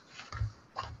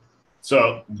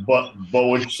 So,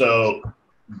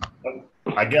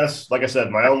 I guess, like I said,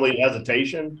 my only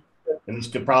hesitation, and this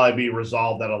could probably be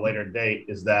resolved at a later date,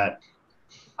 is that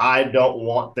I don't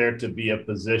want there to be a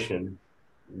position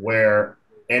where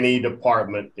any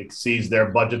department exceeds their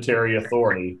budgetary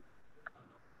authority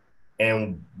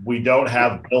and we don't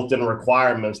have built-in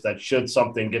requirements that should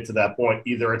something get to that point,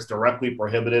 either it's directly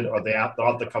prohibited or they'll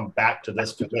have to come back to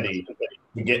this committee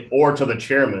or to the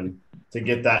chairman to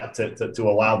get that to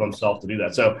allow themselves to do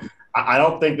that. So I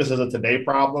don't think this is a today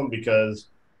problem, because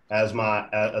as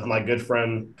my good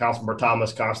friend Councilmember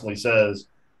Thomas constantly says,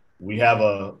 we have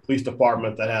a police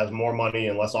department that has more money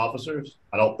and less officers.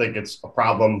 I don't think it's a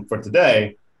problem for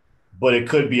today, but it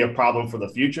could be a problem for the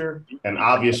future. And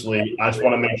obviously, I just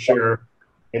want to make sure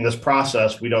in this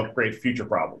process we don't create future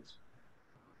problems.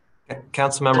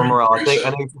 Councilmember Morrell, I think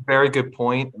it's a very good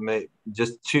point.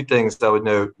 Just two things I would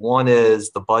note. One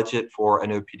is the budget for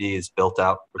NOPD is built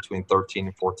out between 1,300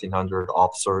 and 1,400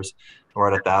 officers. We're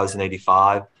at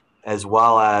 1,085, as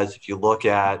well as if you look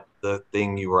at the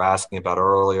thing you were asking about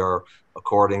earlier,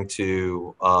 according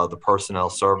to the personnel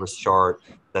service chart,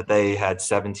 that they had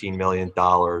 $17 million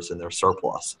in their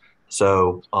surplus.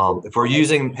 So if we're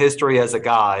using history as a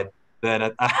guide,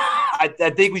 then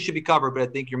I think we should be covered, but I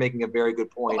think you're making a very good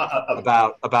point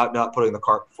about not putting the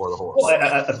cart before the horse. Well,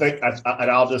 I think,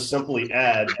 and I'll just simply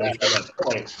add, based on that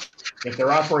point, if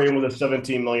they're operating with a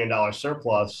 $17 million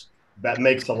surplus, that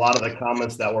makes a lot of the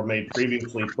comments that were made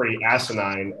previously pretty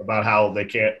asinine about how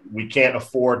we can't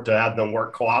afford to have them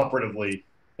work cooperatively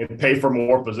and pay for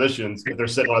more positions if they're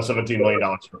sitting on a $17 million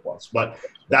surplus. But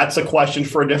that's a question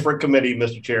for a different committee,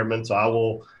 Mr. Chairman.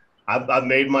 So I've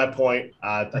made my point.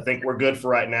 I think we're good for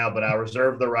right now, but I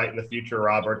reserve the right in the future,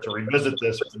 Robert, to revisit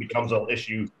this if it becomes an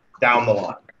issue down the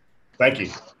line. Thank you.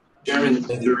 Chairman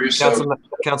Russo.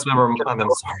 Councilmember, I'm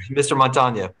sorry, Mr.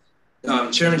 Montagna.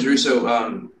 Chairman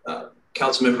Russo,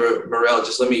 Councilmember Morrell,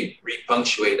 just let me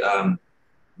re-punctuate.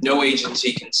 No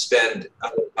agency can spend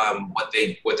what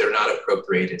they're not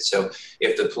appropriated. So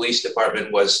if the police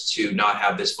department was to not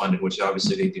have this funded, which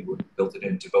obviously they did, built it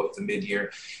into both the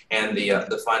mid-year and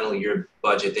the final year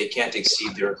budget, they can't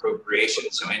exceed their appropriation.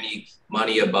 So any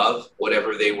money above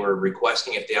whatever they were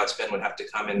requesting, if they outspend, would have to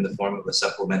come in the form of a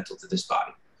supplemental to this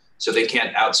body. So they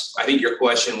can't I think your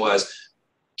question was,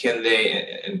 can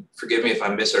they, and forgive me if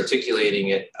I'm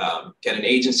misarticulating it, can an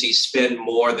agency spend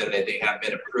more than they have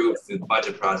been approved through the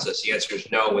budget process? The answer is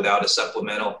no, without a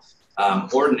supplemental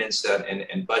ordinance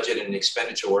and budget and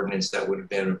expenditure ordinance that would have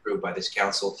been approved by this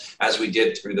council, as we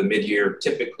did through the mid-year,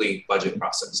 typically budget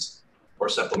process or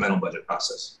supplemental budget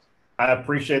process. I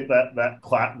appreciate that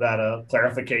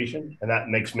clarification, and that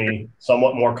makes me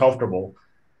somewhat more comfortable.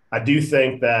 I do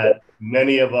think that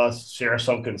many of us share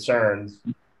some concerns,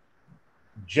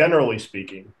 generally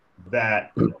speaking,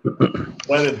 that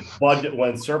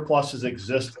when surpluses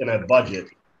exist in a budget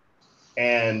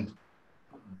and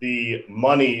the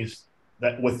monies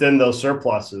that within those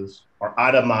surpluses are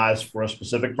itemized for a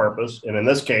specific purpose, and in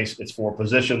this case, it's for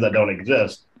positions that don't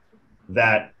exist,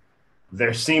 that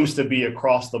there seems to be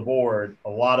across the board a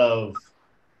lot of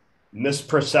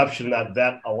misperception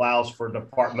that allows for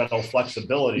departmental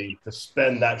flexibility to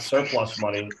spend that surplus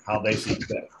money how they see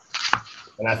fit.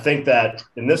 And I think that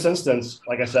in this instance,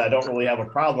 like I said, I don't really have a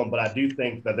problem, but I do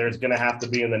think that there's going to have to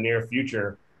be in the near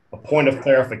future a point of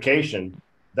clarification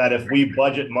that if we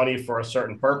budget money for a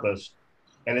certain purpose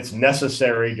and it's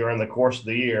necessary during the course of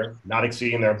the year, not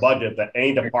exceeding their budget, that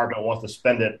any department wants to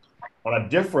spend it on a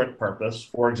different purpose.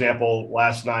 For example,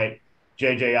 last night,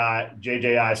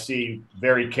 JJIC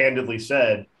very candidly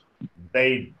said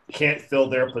they can't fill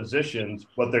their positions,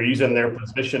 but they're using their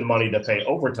position money to pay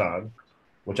overtime,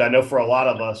 which I know for a lot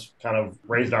of us kind of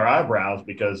raised our eyebrows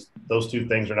because those two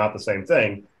things are not the same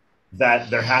thing,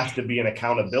 that there has to be an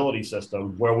accountability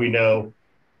system where we know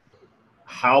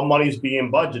how money's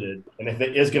being budgeted. And if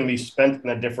it is going to be spent in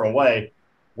a different way,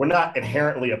 we're not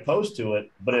inherently opposed to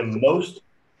it, but in most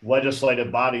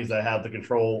legislative bodies that have the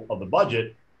control of the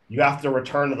budget, you have to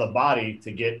return to the body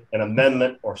to get an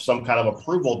amendment or some kind of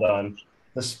approval done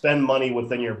to spend money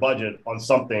within your budget on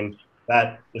something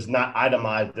that is not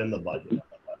itemized in the budget.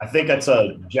 I think that's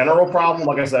a general problem.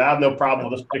 Like I said, I have no problem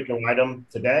with this particular item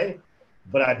today,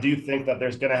 but I do think that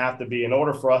there's going to have to be, in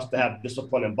order for us to have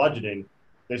discipline in budgeting,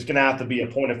 there's going to have to be a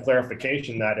point of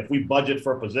clarification that if we budget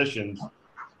for positions,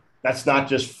 that's not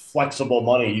just flexible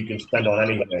money you can spend on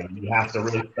anything. You have to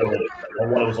really spend it on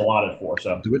what it was allotted for.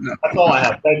 So that's all I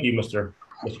have. Thank you, Mr.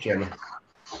 Chairman.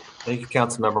 Thank you,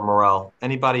 Councilmember Morrell.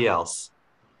 Anybody else?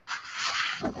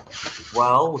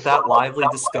 Well, with that lively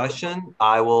discussion,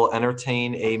 I will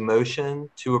entertain a motion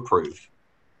to approve.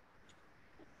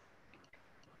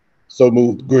 So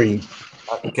moved. Green.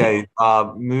 Okay,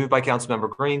 moved by Councilmember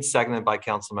Green, seconded by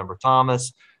Councilmember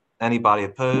Thomas. Anybody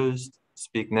opposed?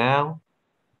 Speak now.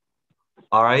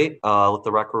 All right, let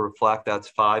the record reflect that's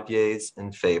 5 yeas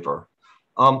in favor.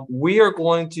 We are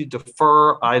going to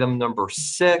defer item number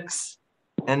 6,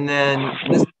 and then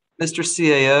Mr.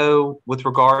 CAO, with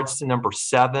regards to number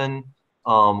 7,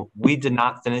 we did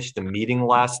not finish the meeting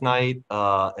last night,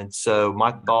 and so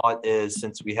my thought is,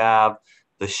 since we have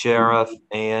the sheriff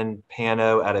and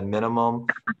Pano at a minimum,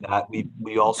 that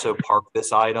we also park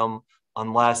this item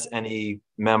unless any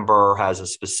member has a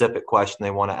specific question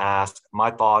they want to ask. My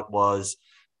thought was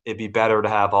it'd be better to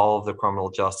have all of the criminal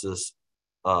justice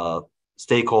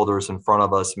stakeholders in front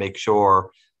of us, make sure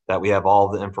that we have all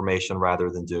the information rather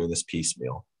than doing this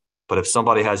piecemeal. But if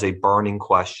somebody has a burning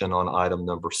question on item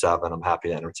number 7, I'm happy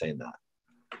to entertain that.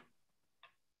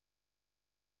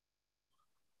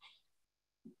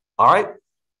 All right.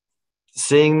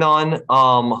 Seeing none,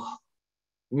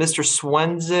 Mr.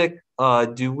 Swenzik,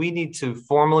 do we need to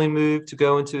formally move to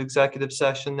go into executive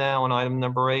session now on item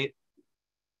number 8?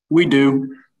 We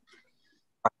do.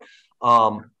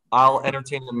 I'll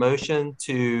entertain a motion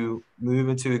to move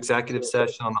into executive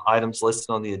session on the items listed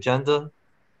on the agenda.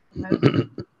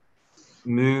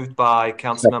 Moved by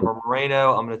Councilmember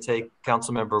Moreno. I'm going to take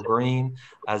Councilmember Green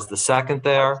as the second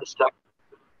there.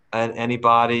 And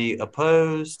anybody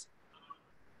opposed?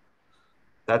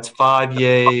 That's 5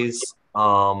 yeas,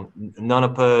 none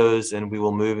opposed, and we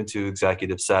will move into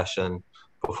executive session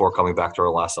before coming back to our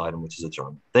last item, which is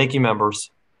adjournment. Thank you,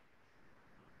 members.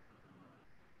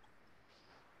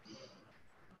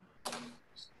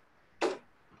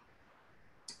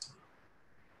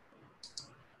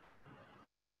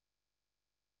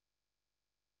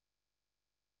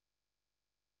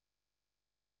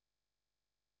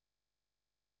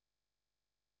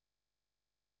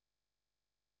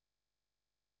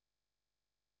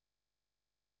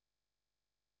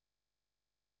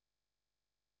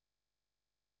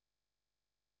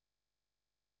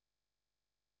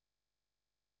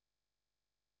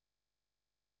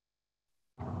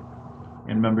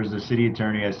 And members, the city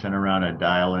attorney has sent around a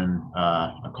dial-in,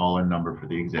 a call-in number for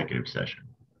the executive session.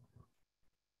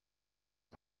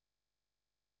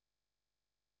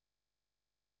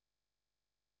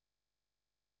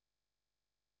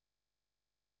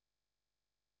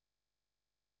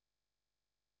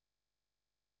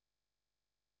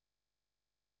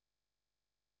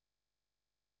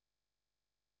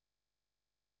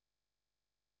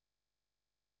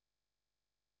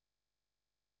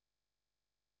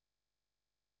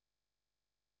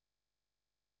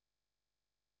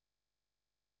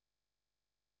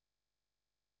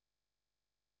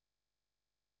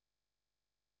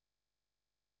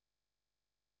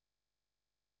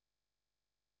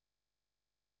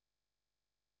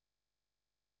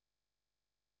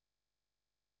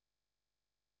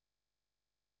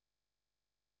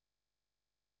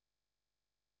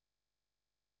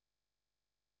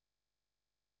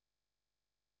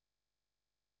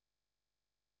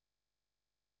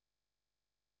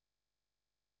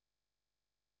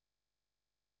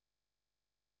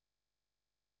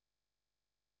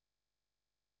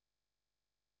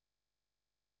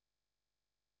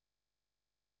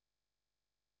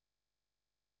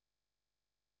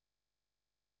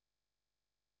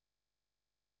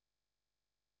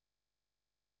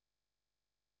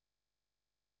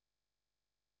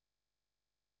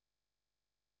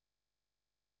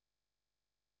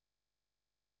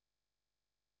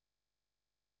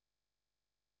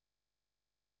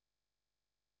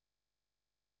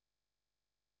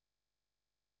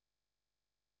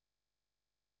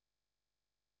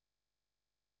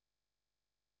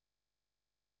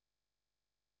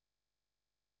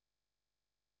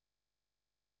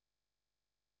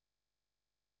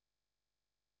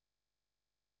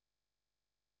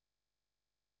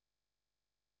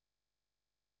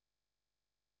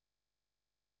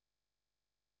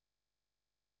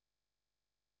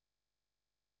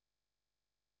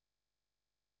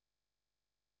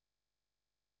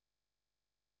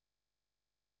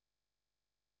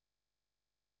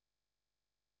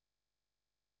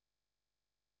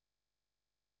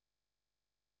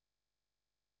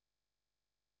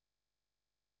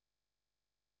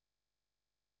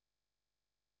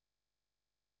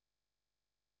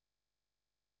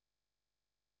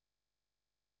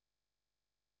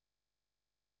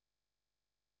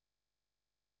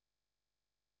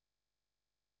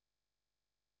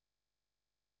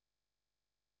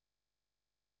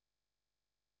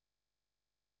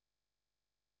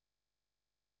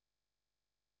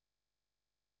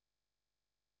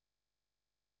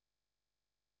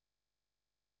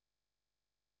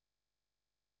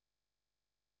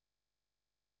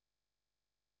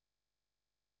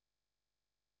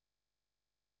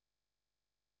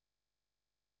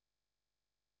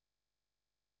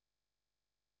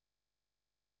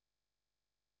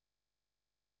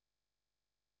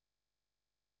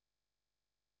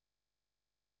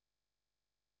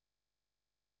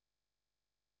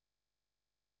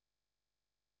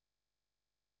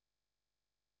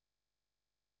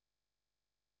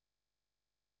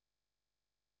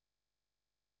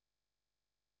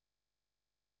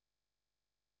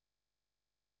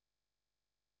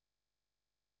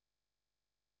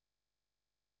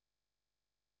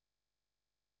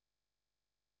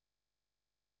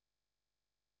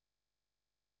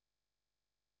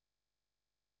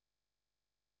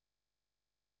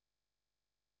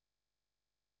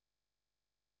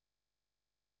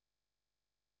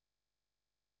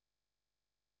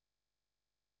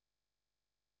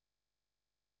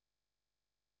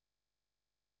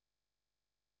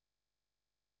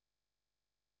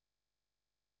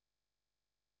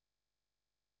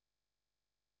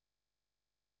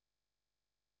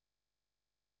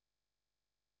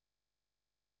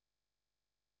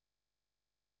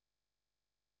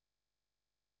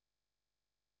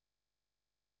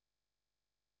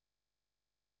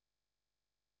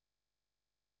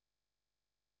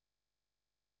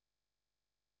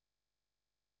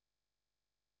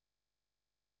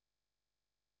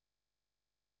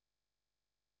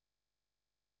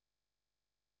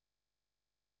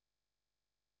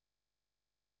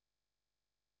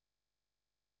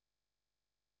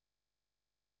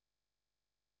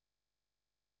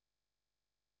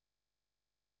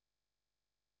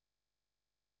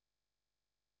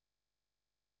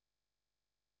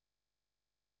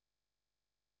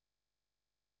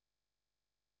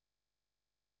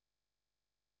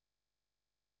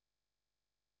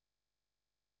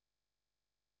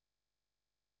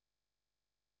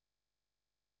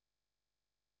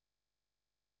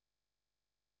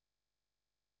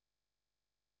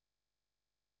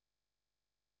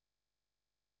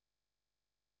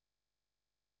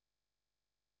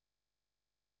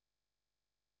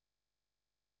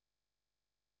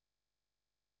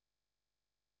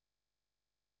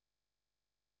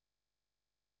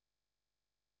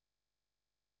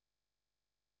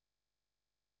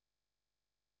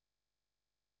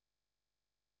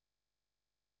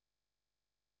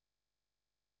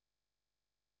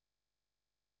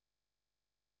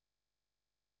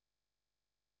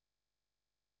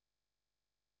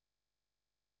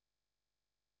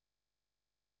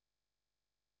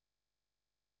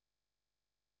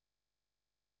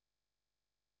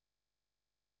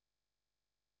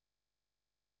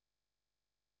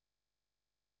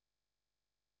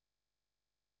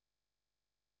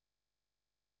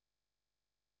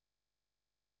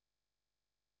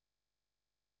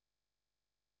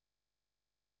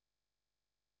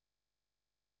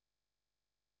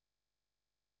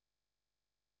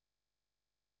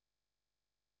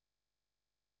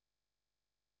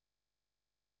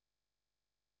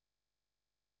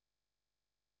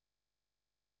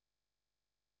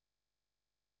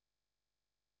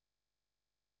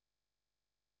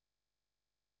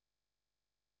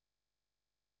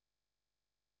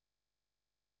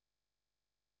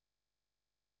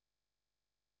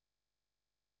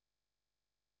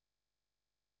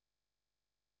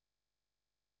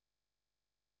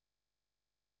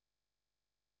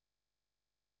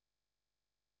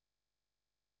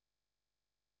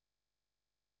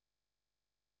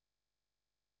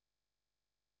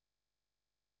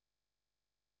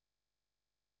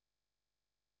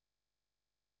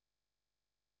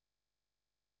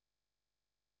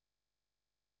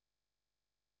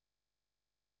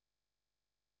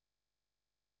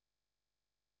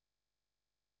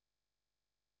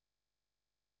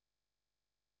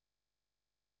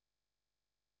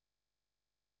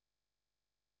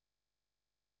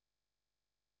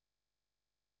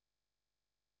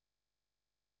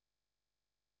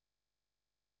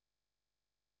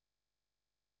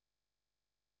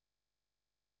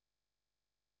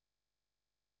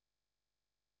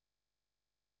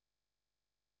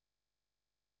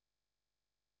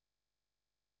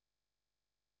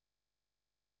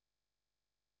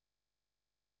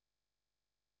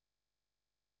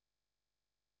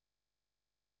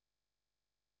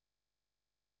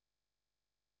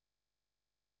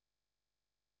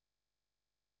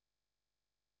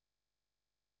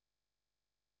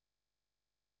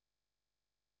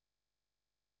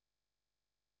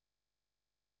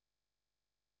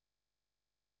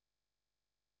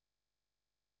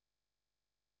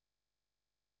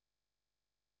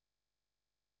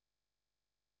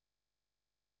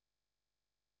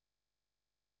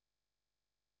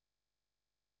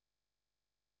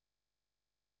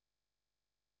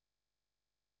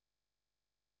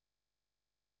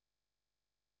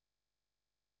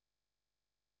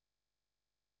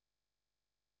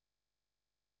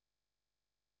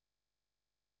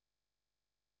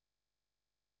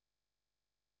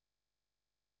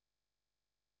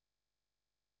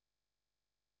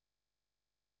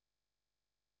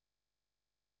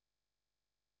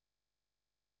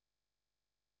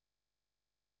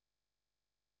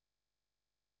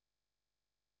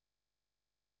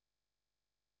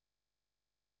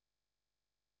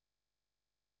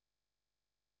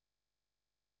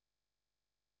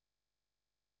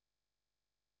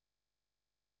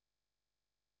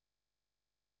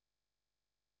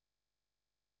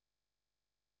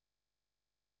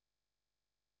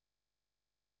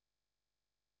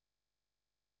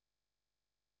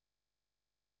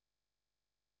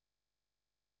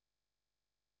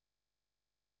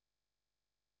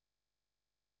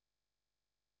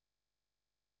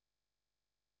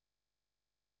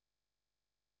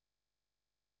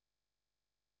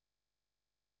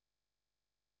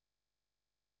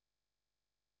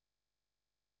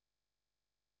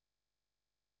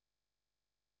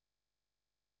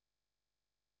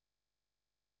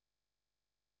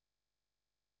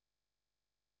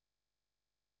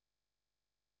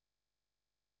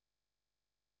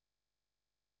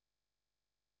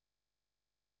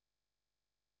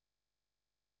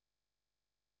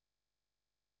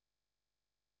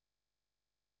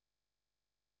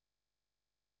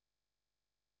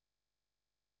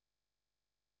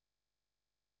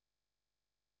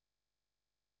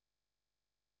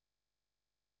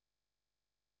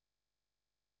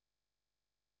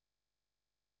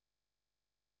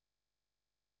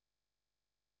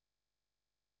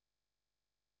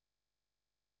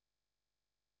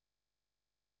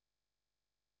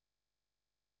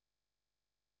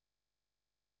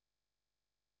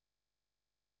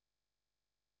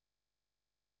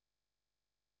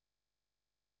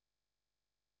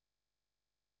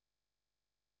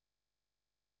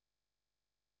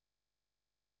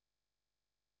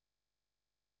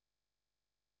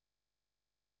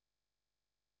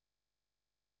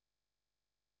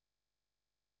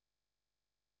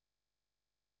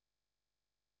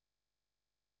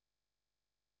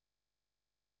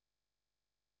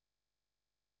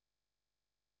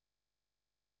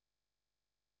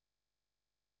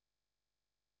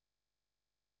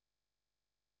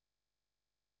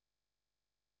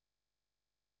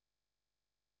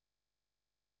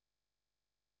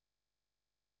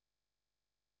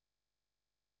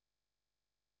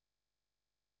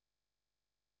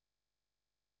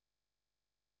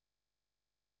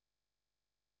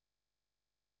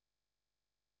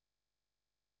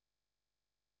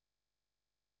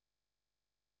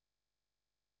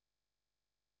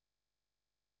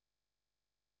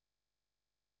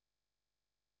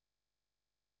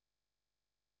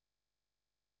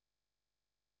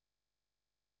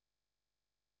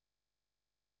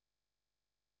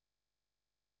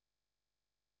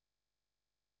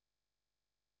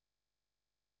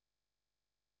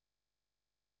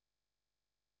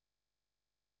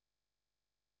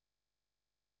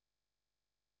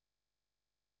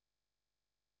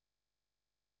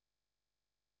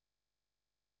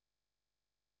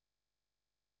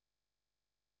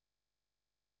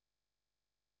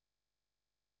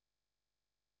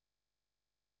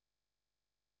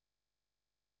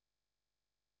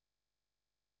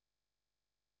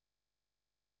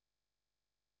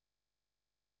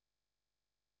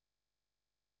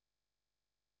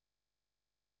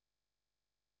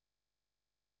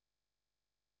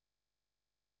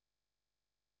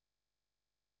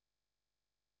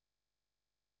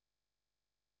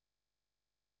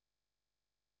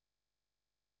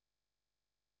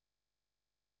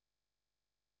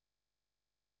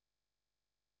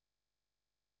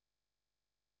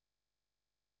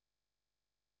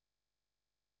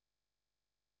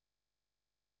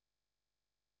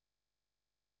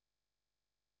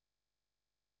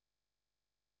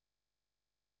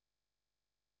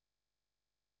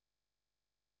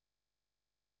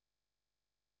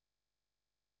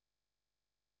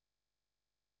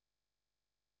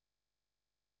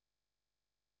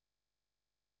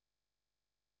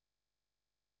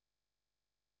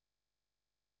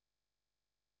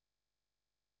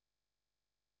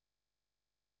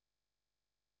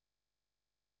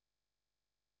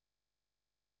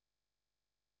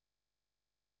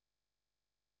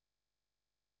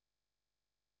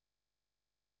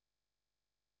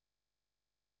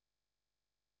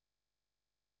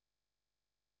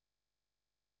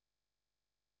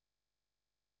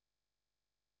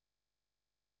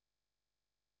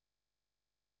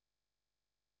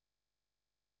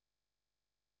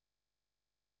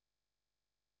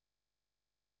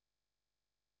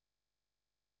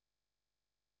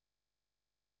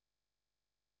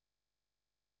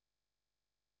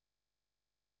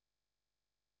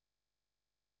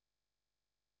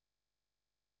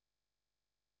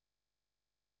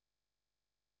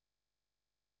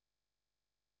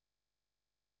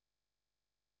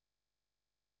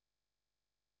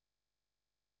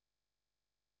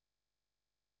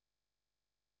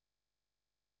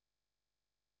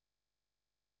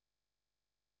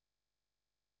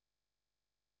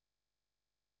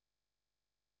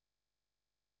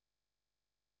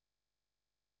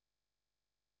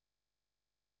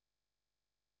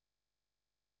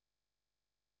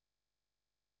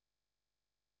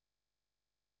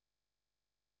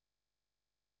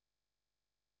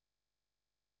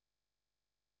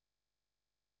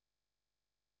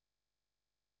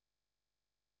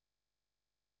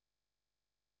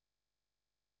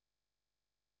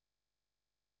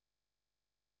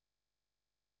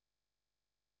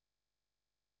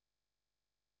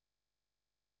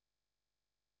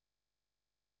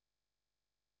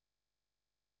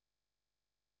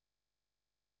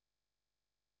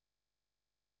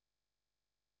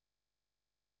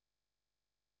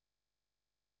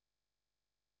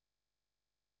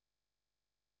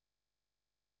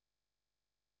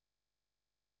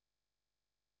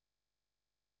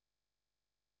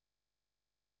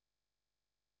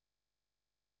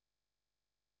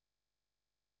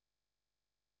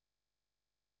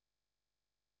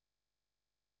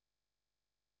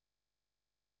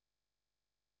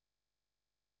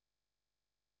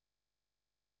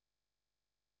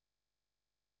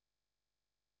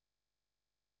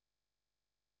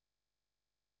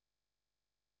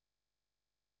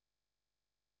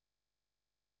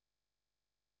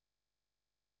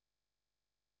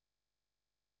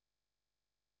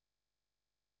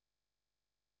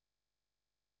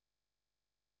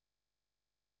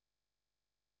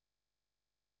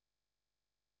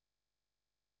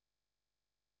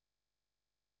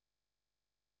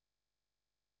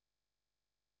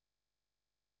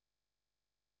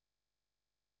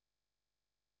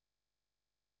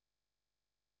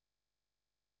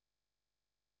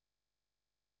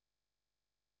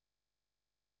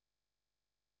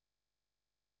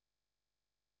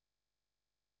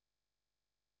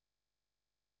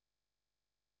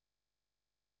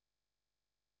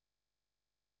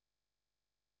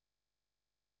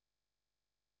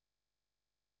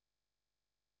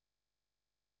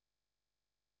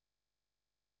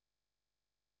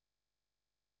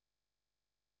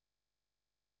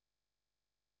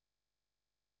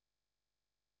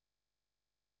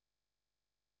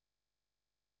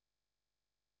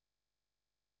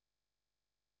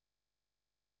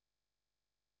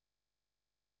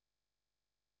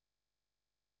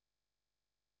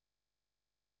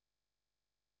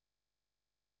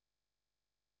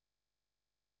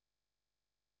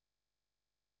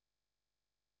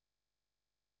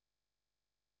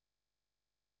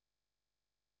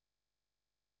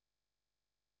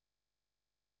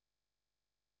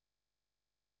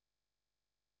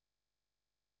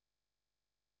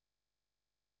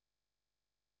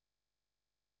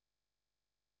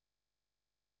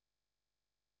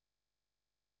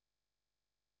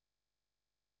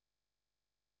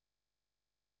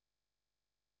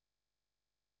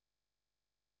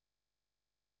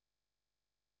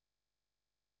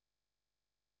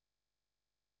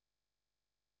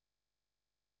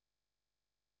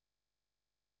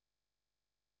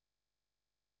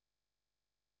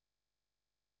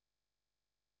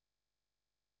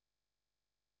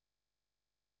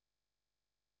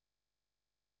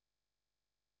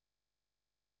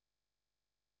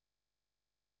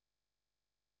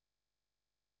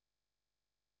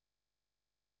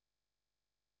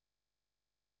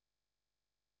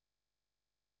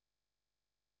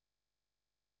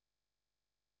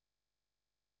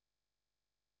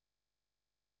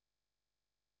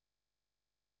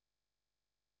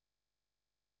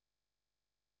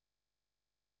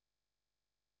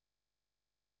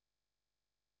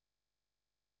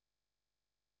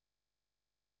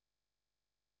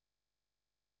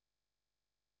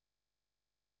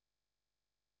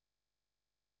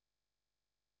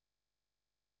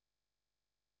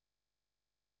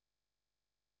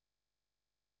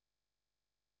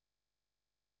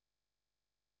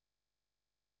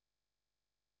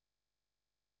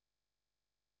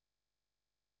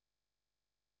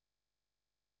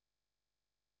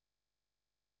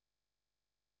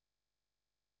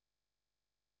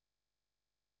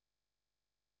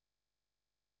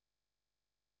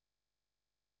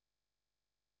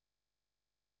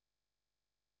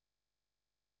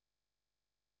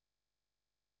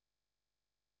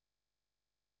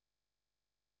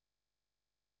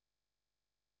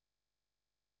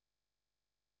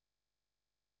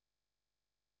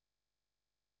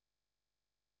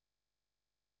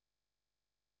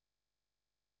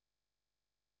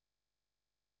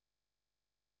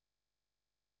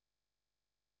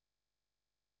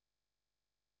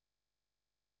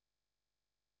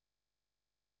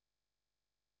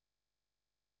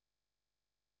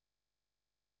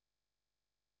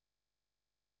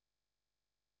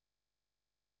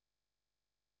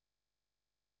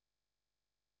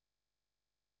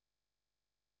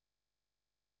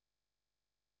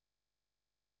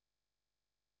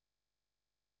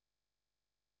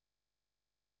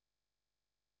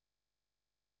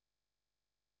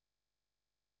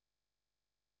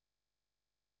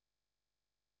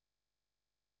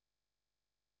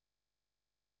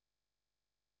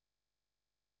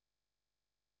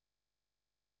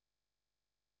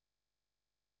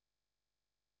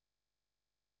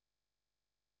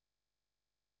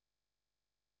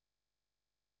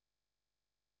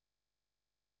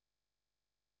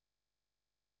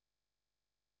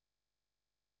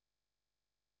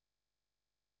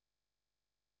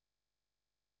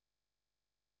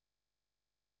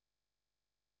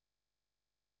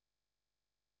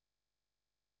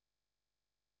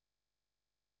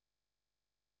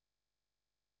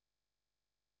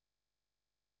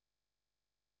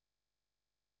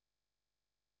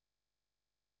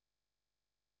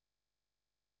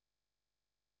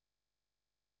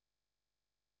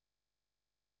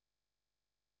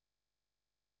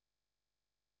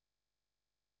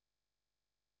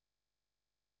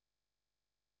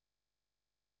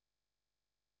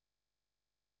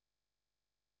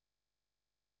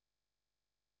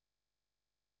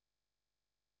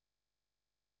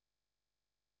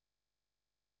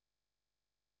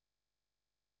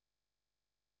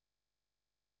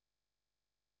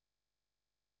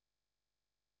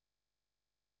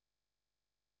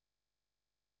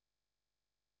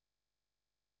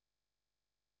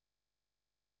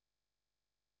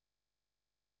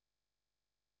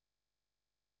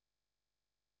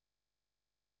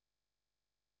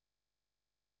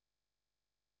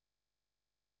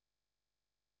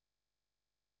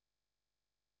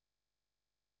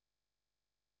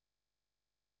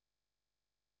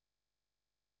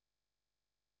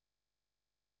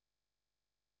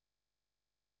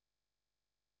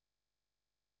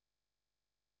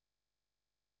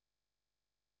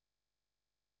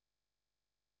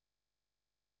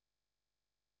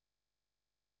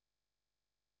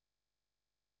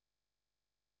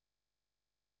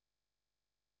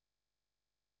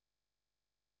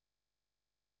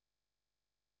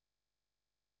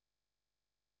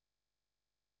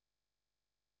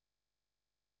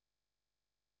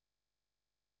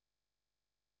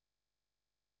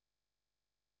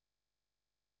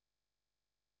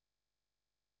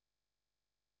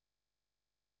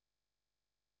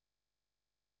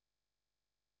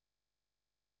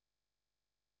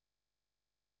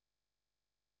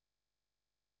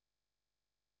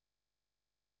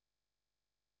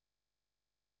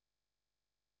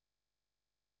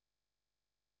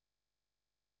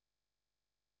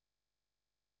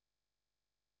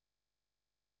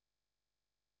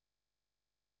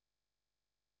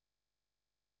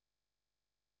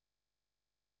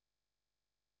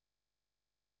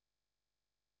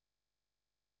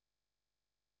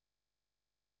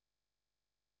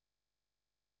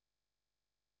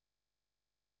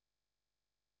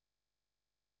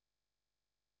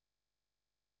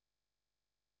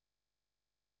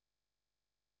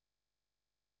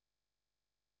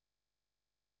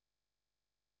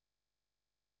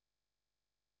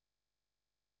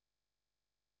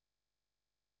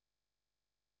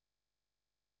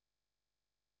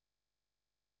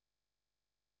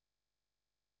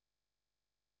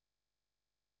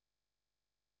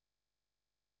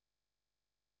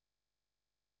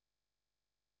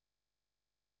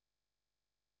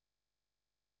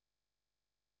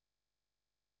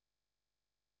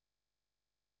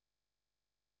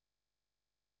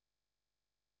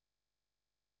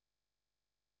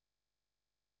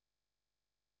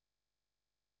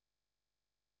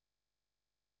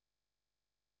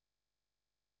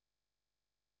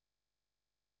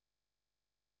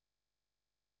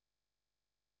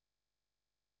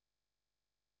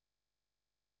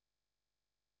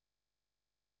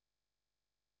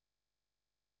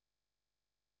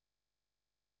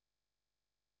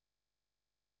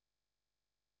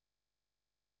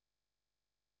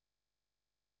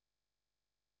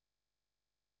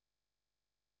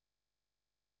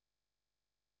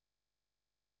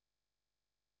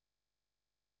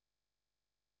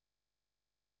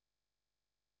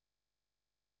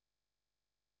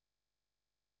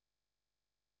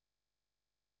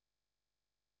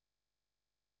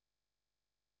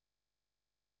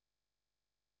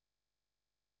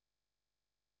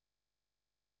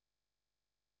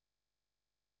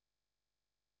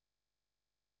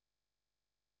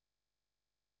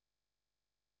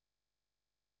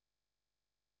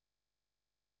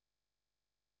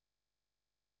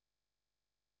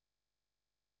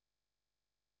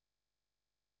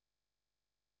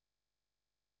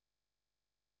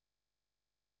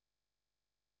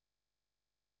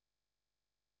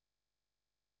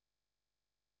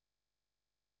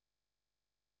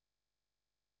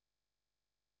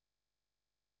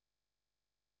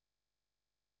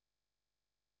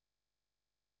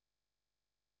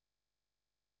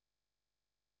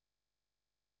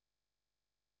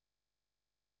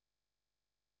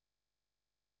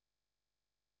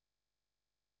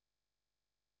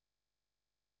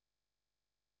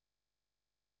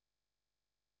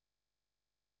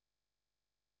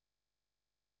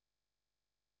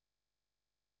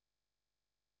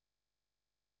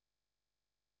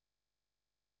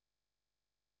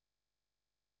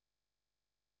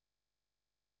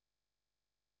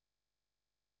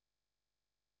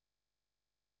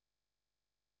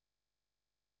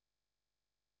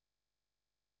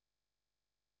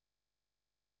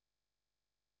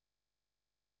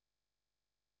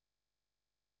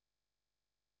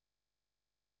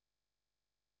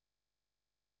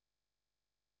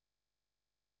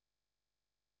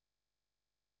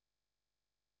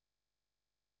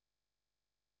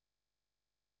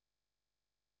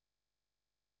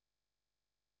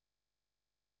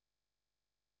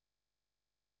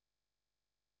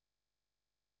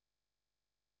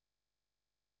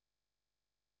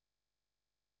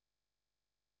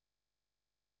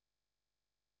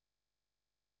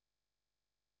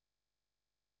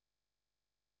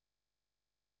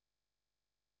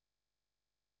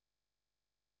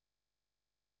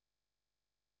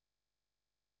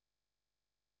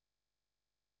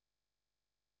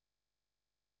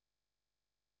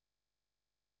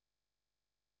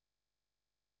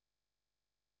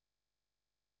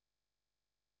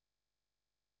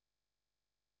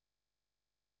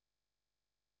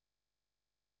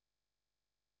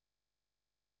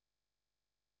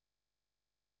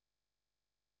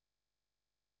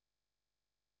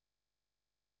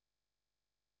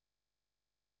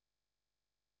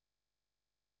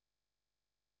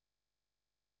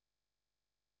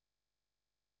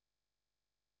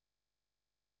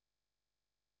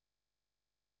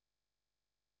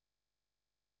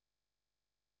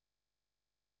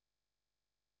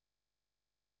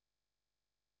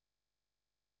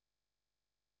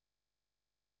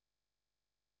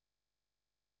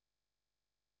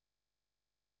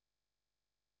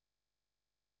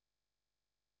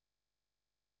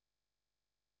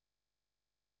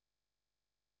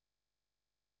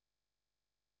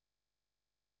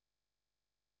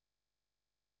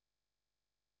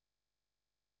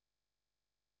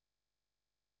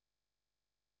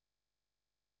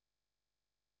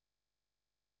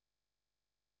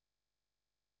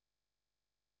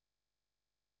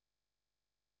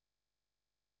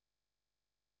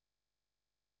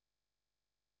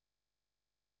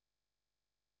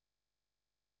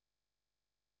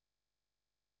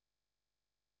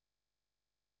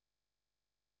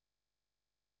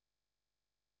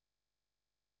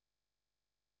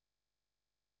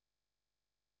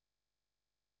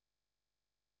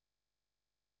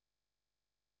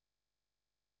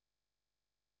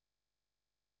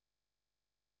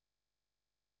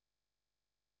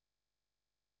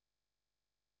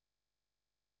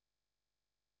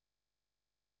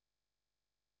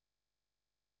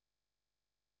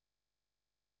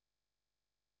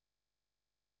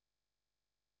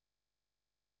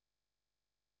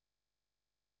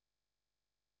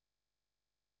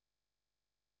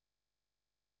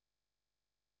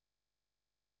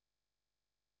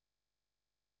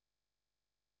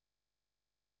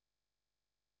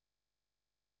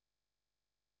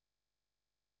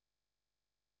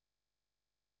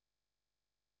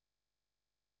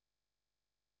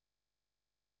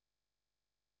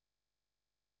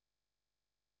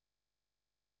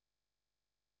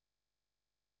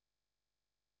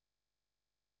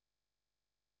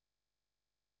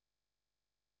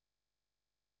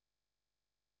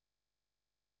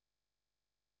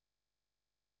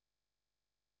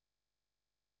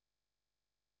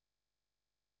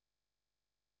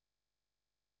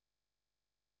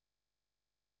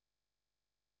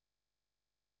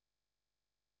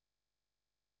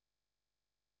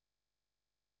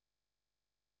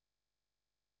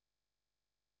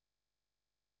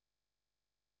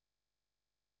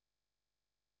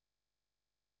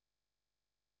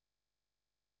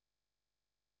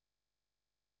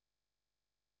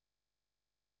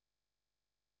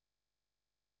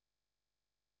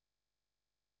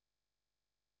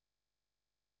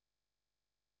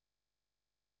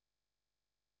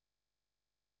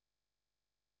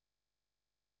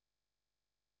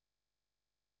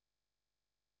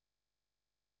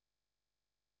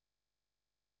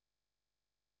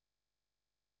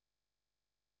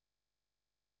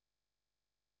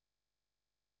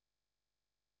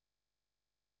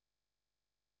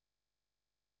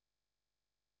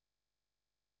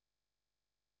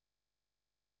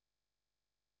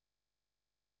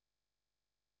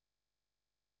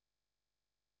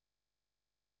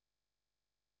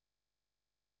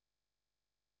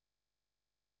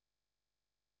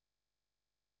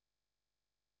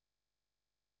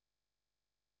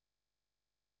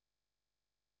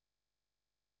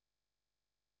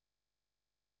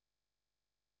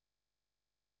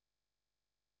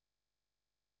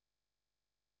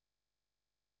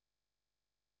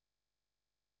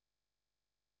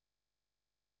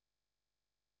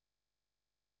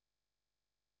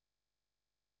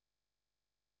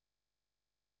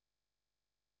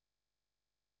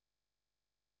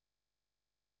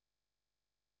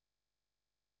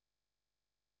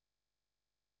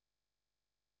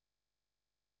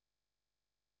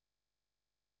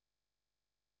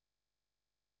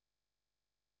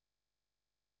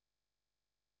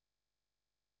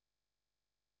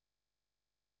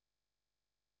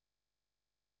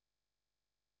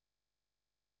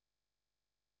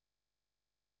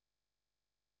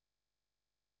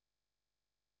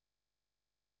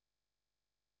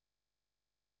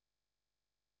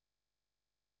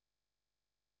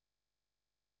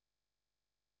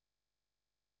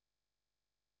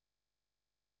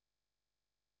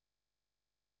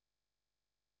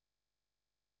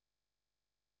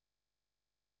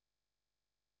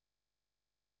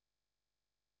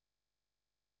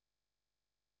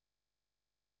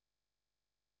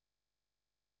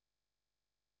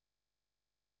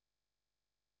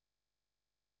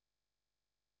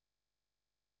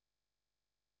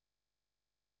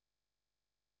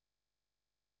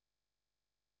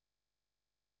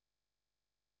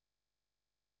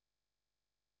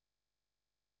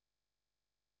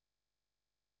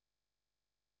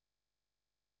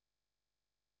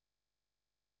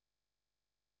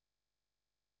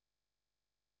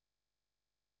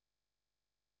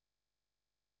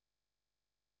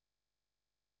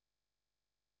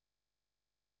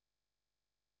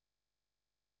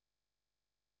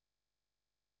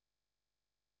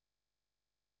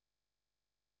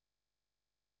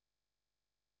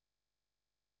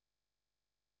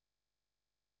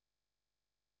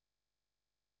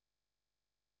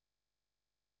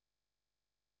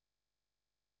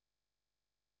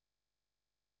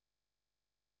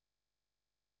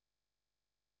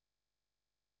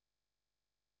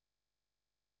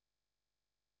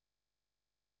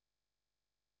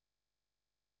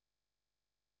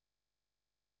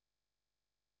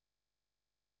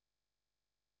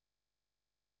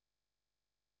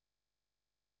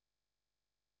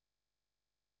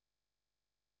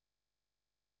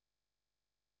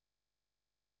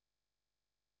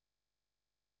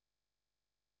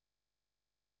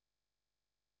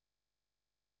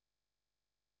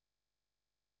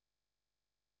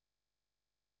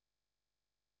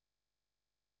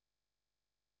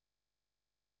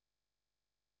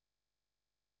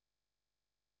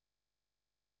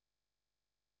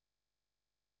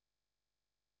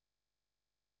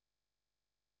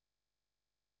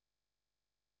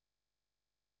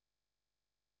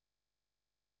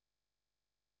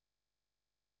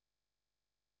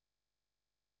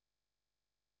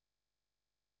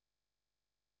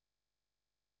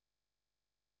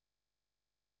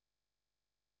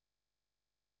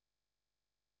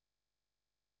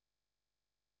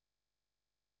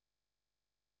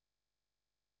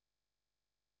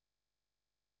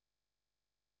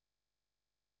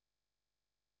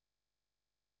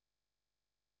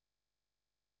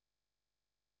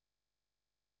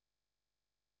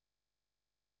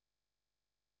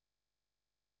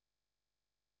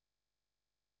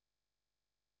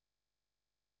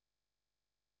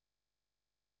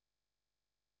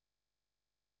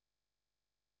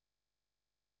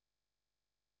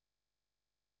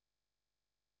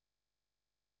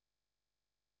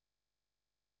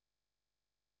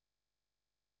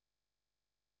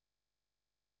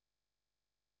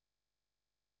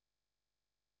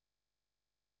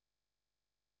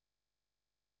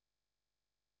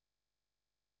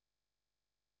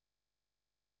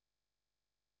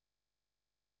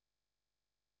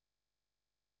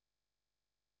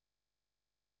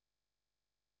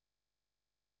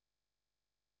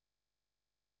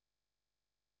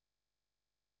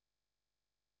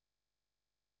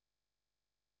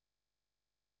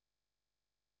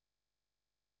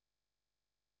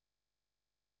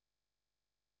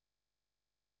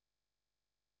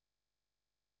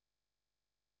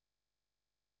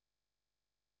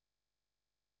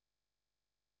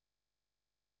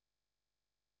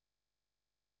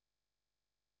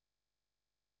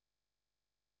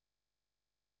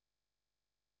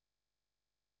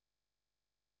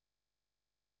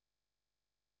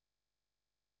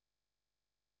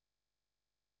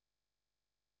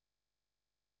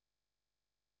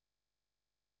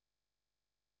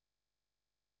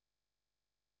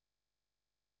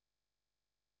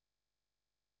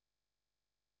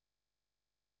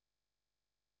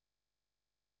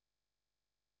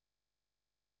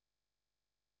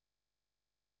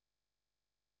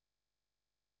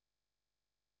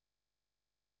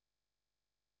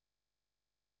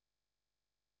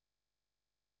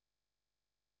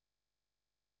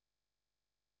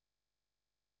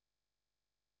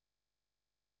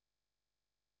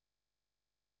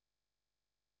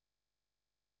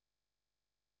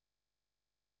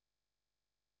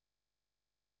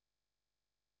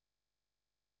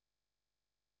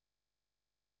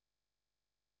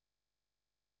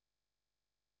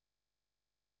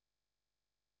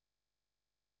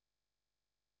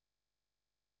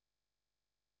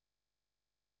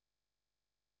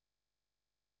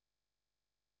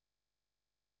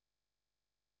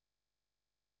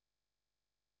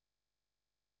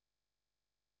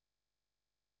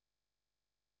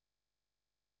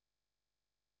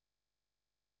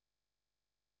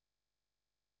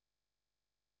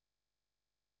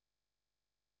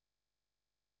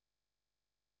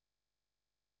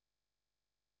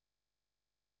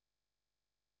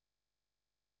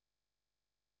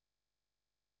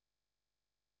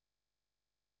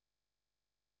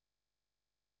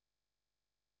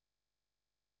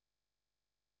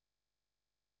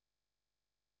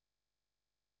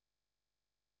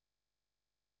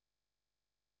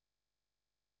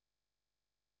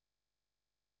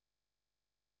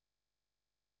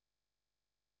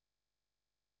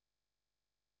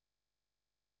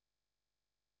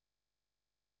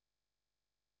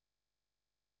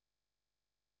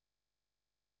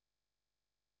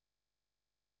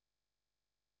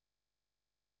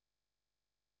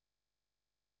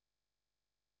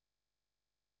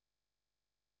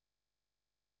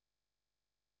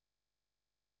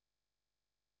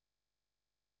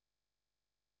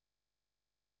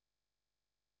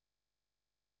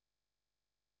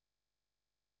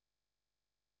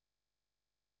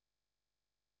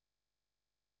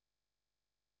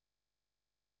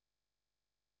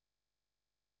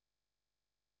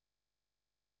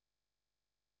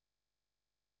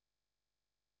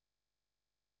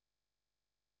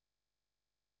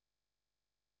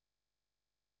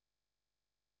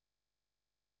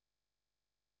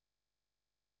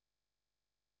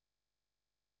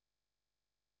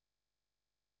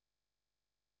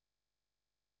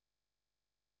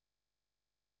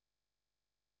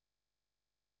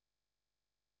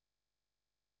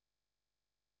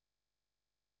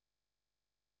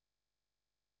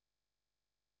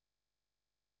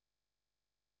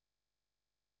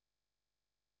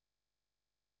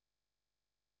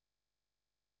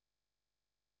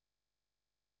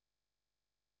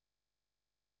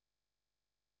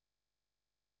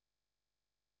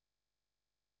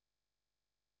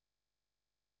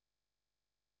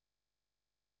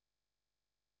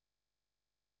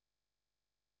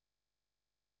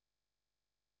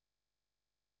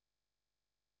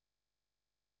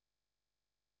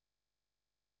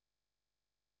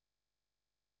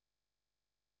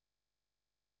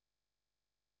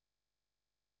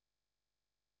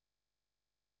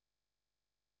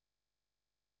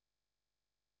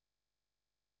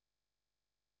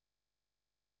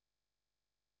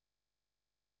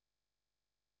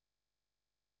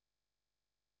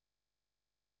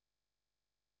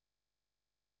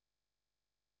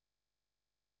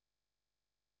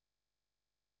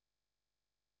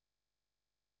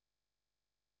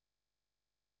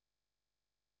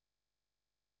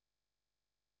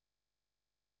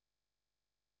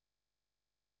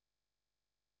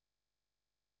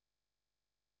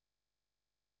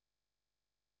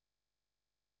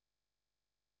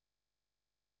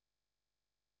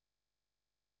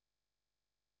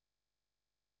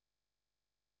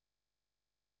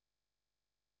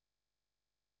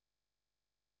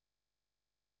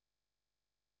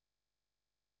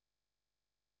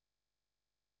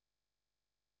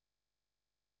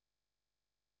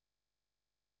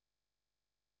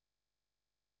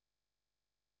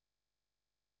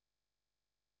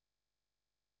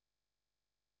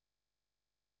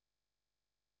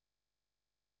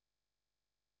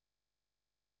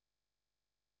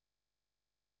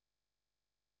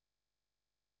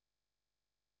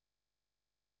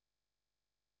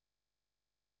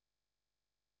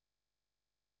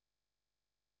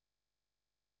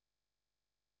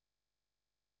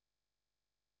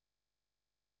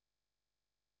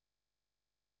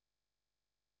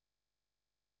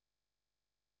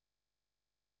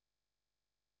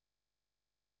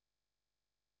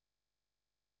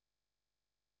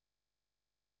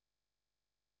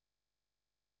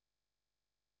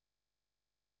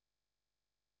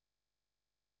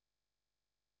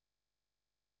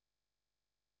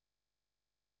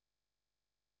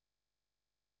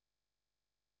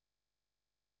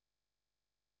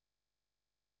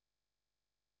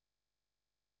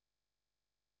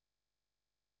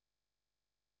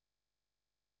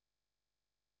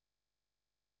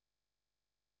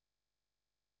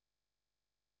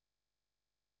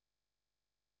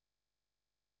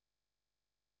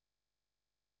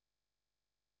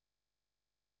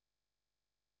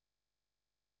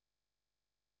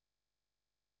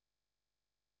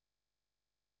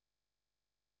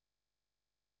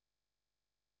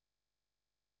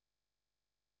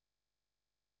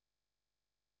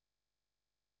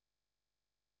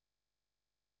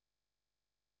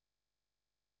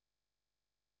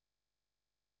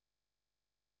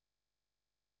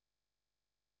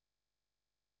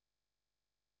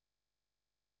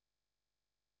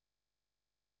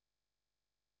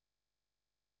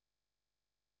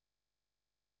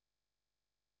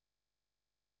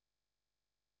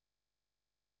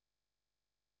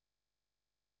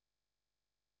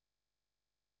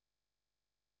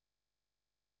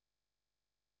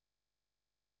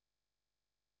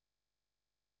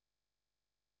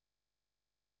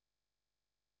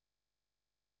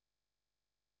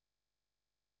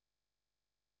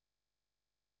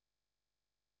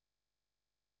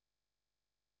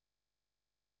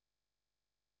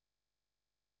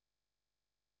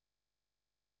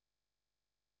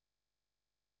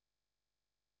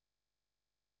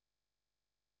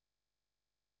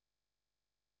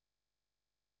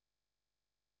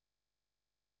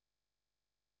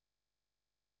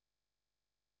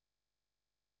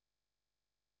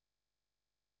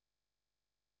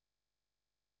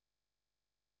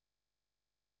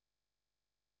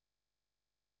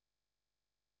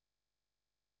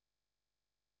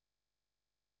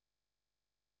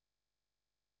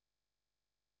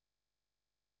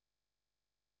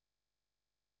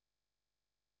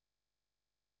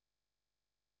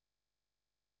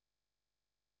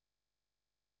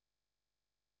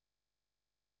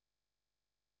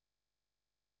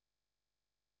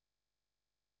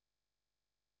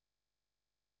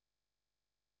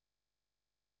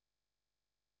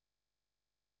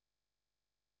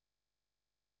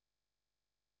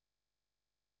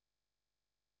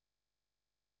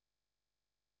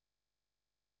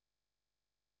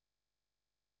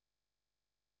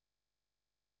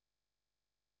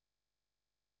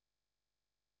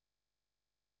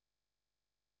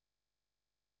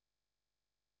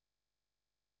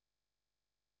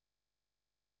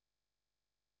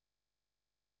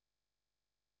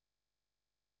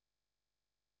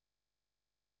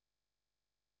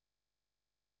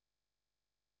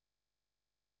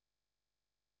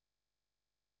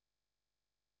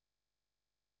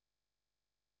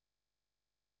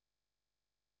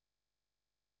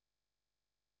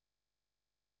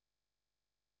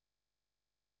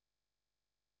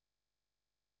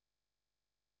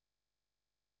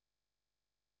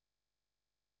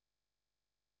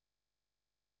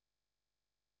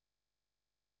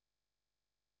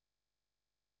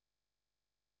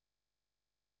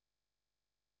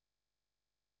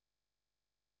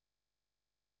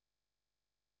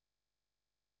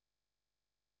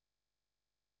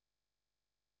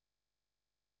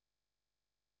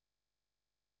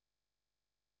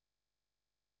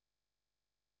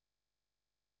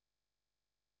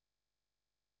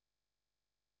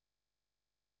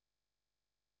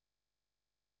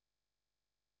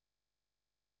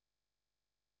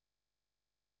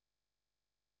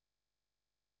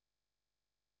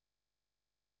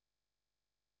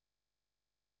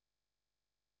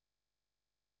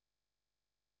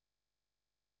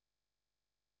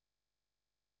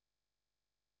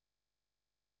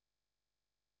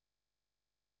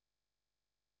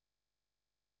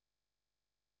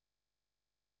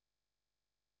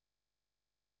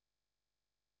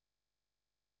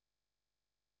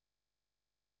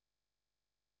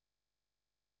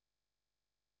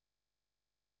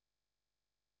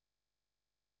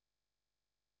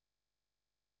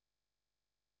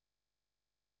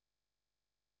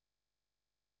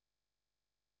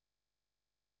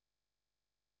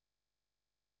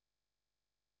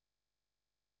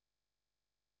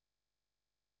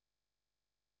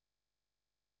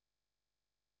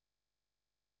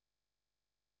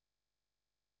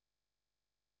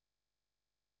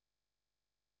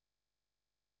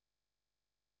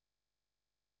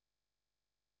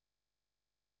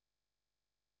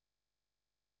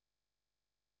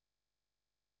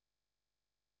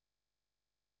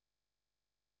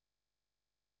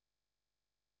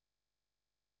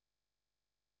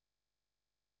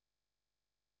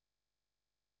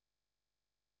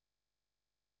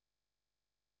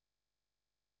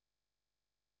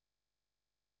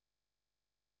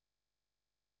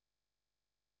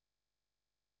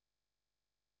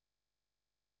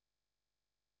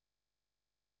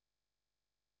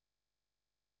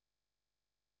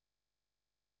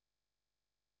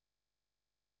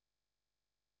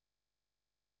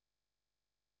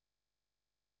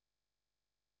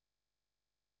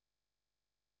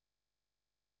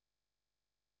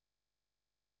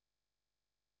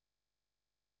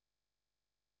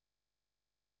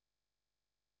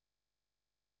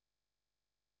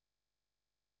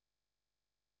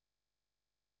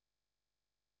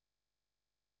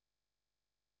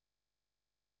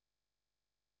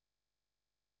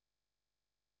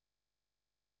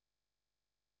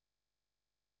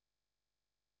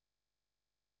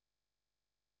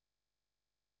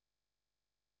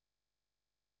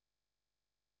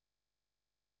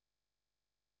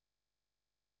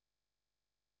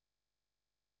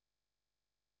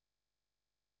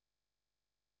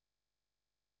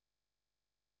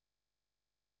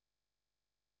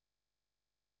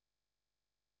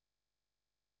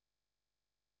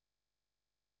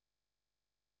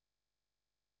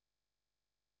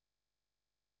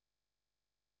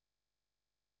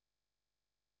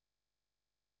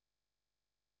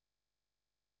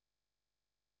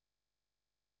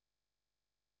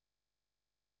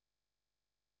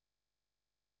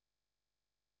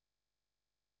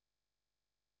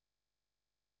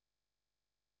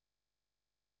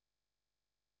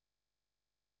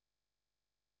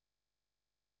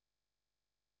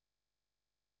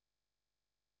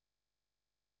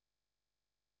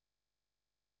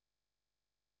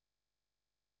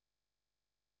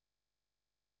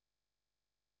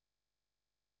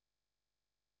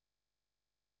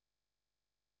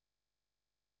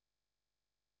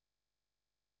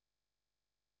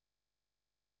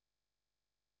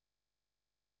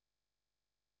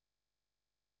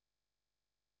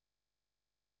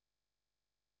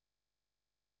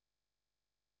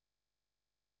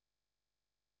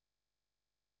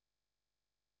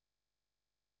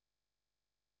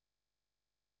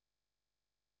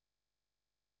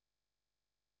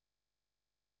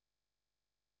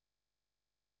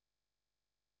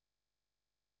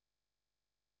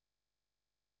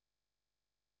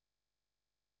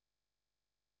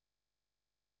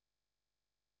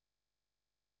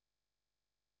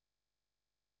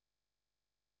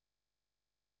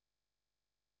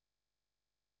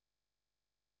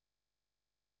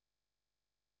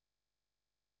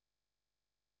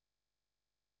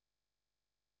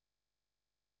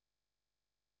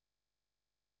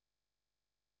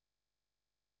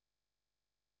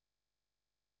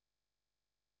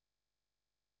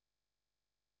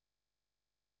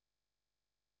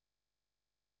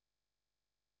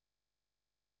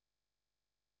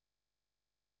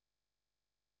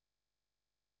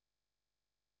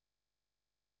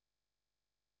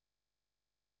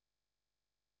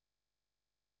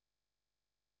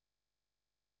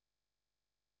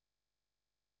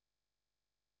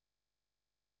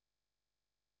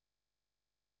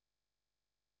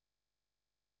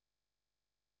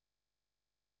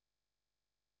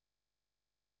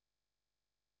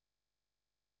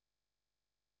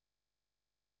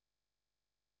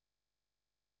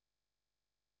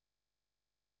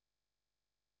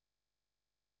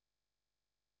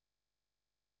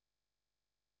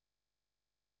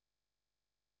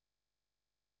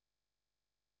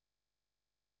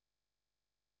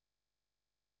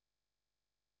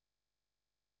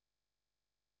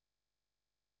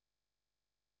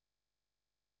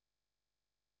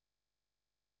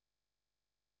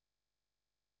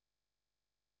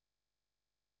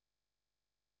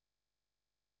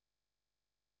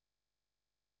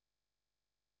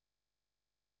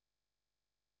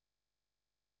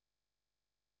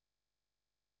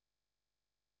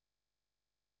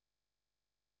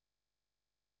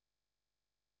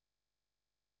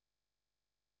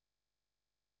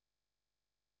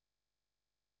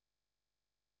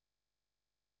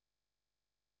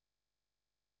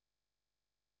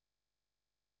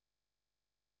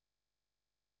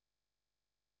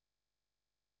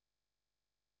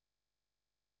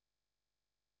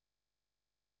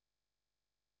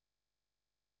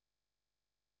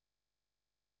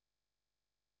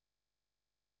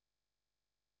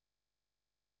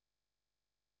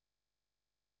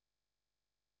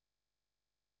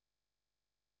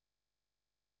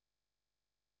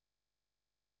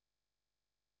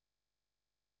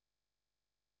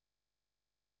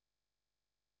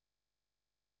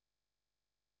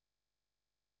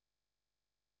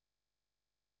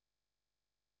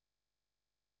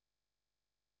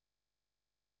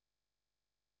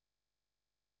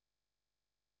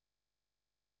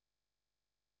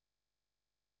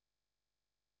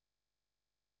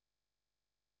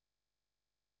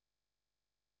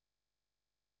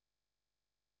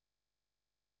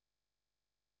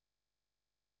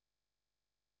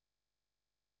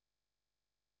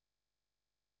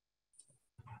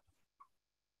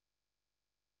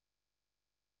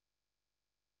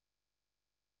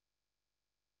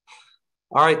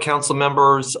 All right, council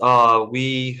members,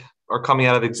 we are coming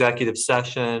out of executive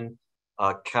session.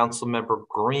 Council member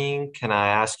Green, can I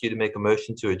ask you to make a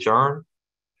motion to adjourn?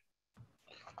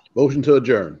 Motion to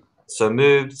adjourn. So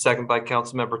moved. Second by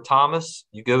council member Thomas.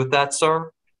 You good with that,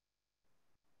 sir?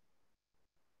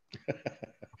 I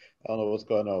don't know what's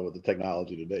going on with the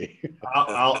technology today.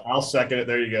 I'll second it.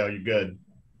 There you go. You're good.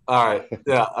 All right.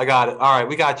 Yeah, I got it. All right.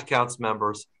 We got you, council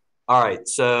members. All right.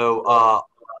 So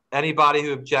anybody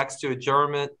who objects to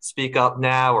adjournment, speak up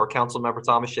now, or council member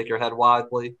Thomas, shake your head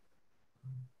widely.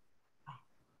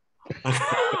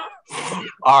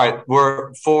 All right.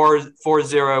 We're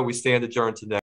 4-0. We stand adjourned today.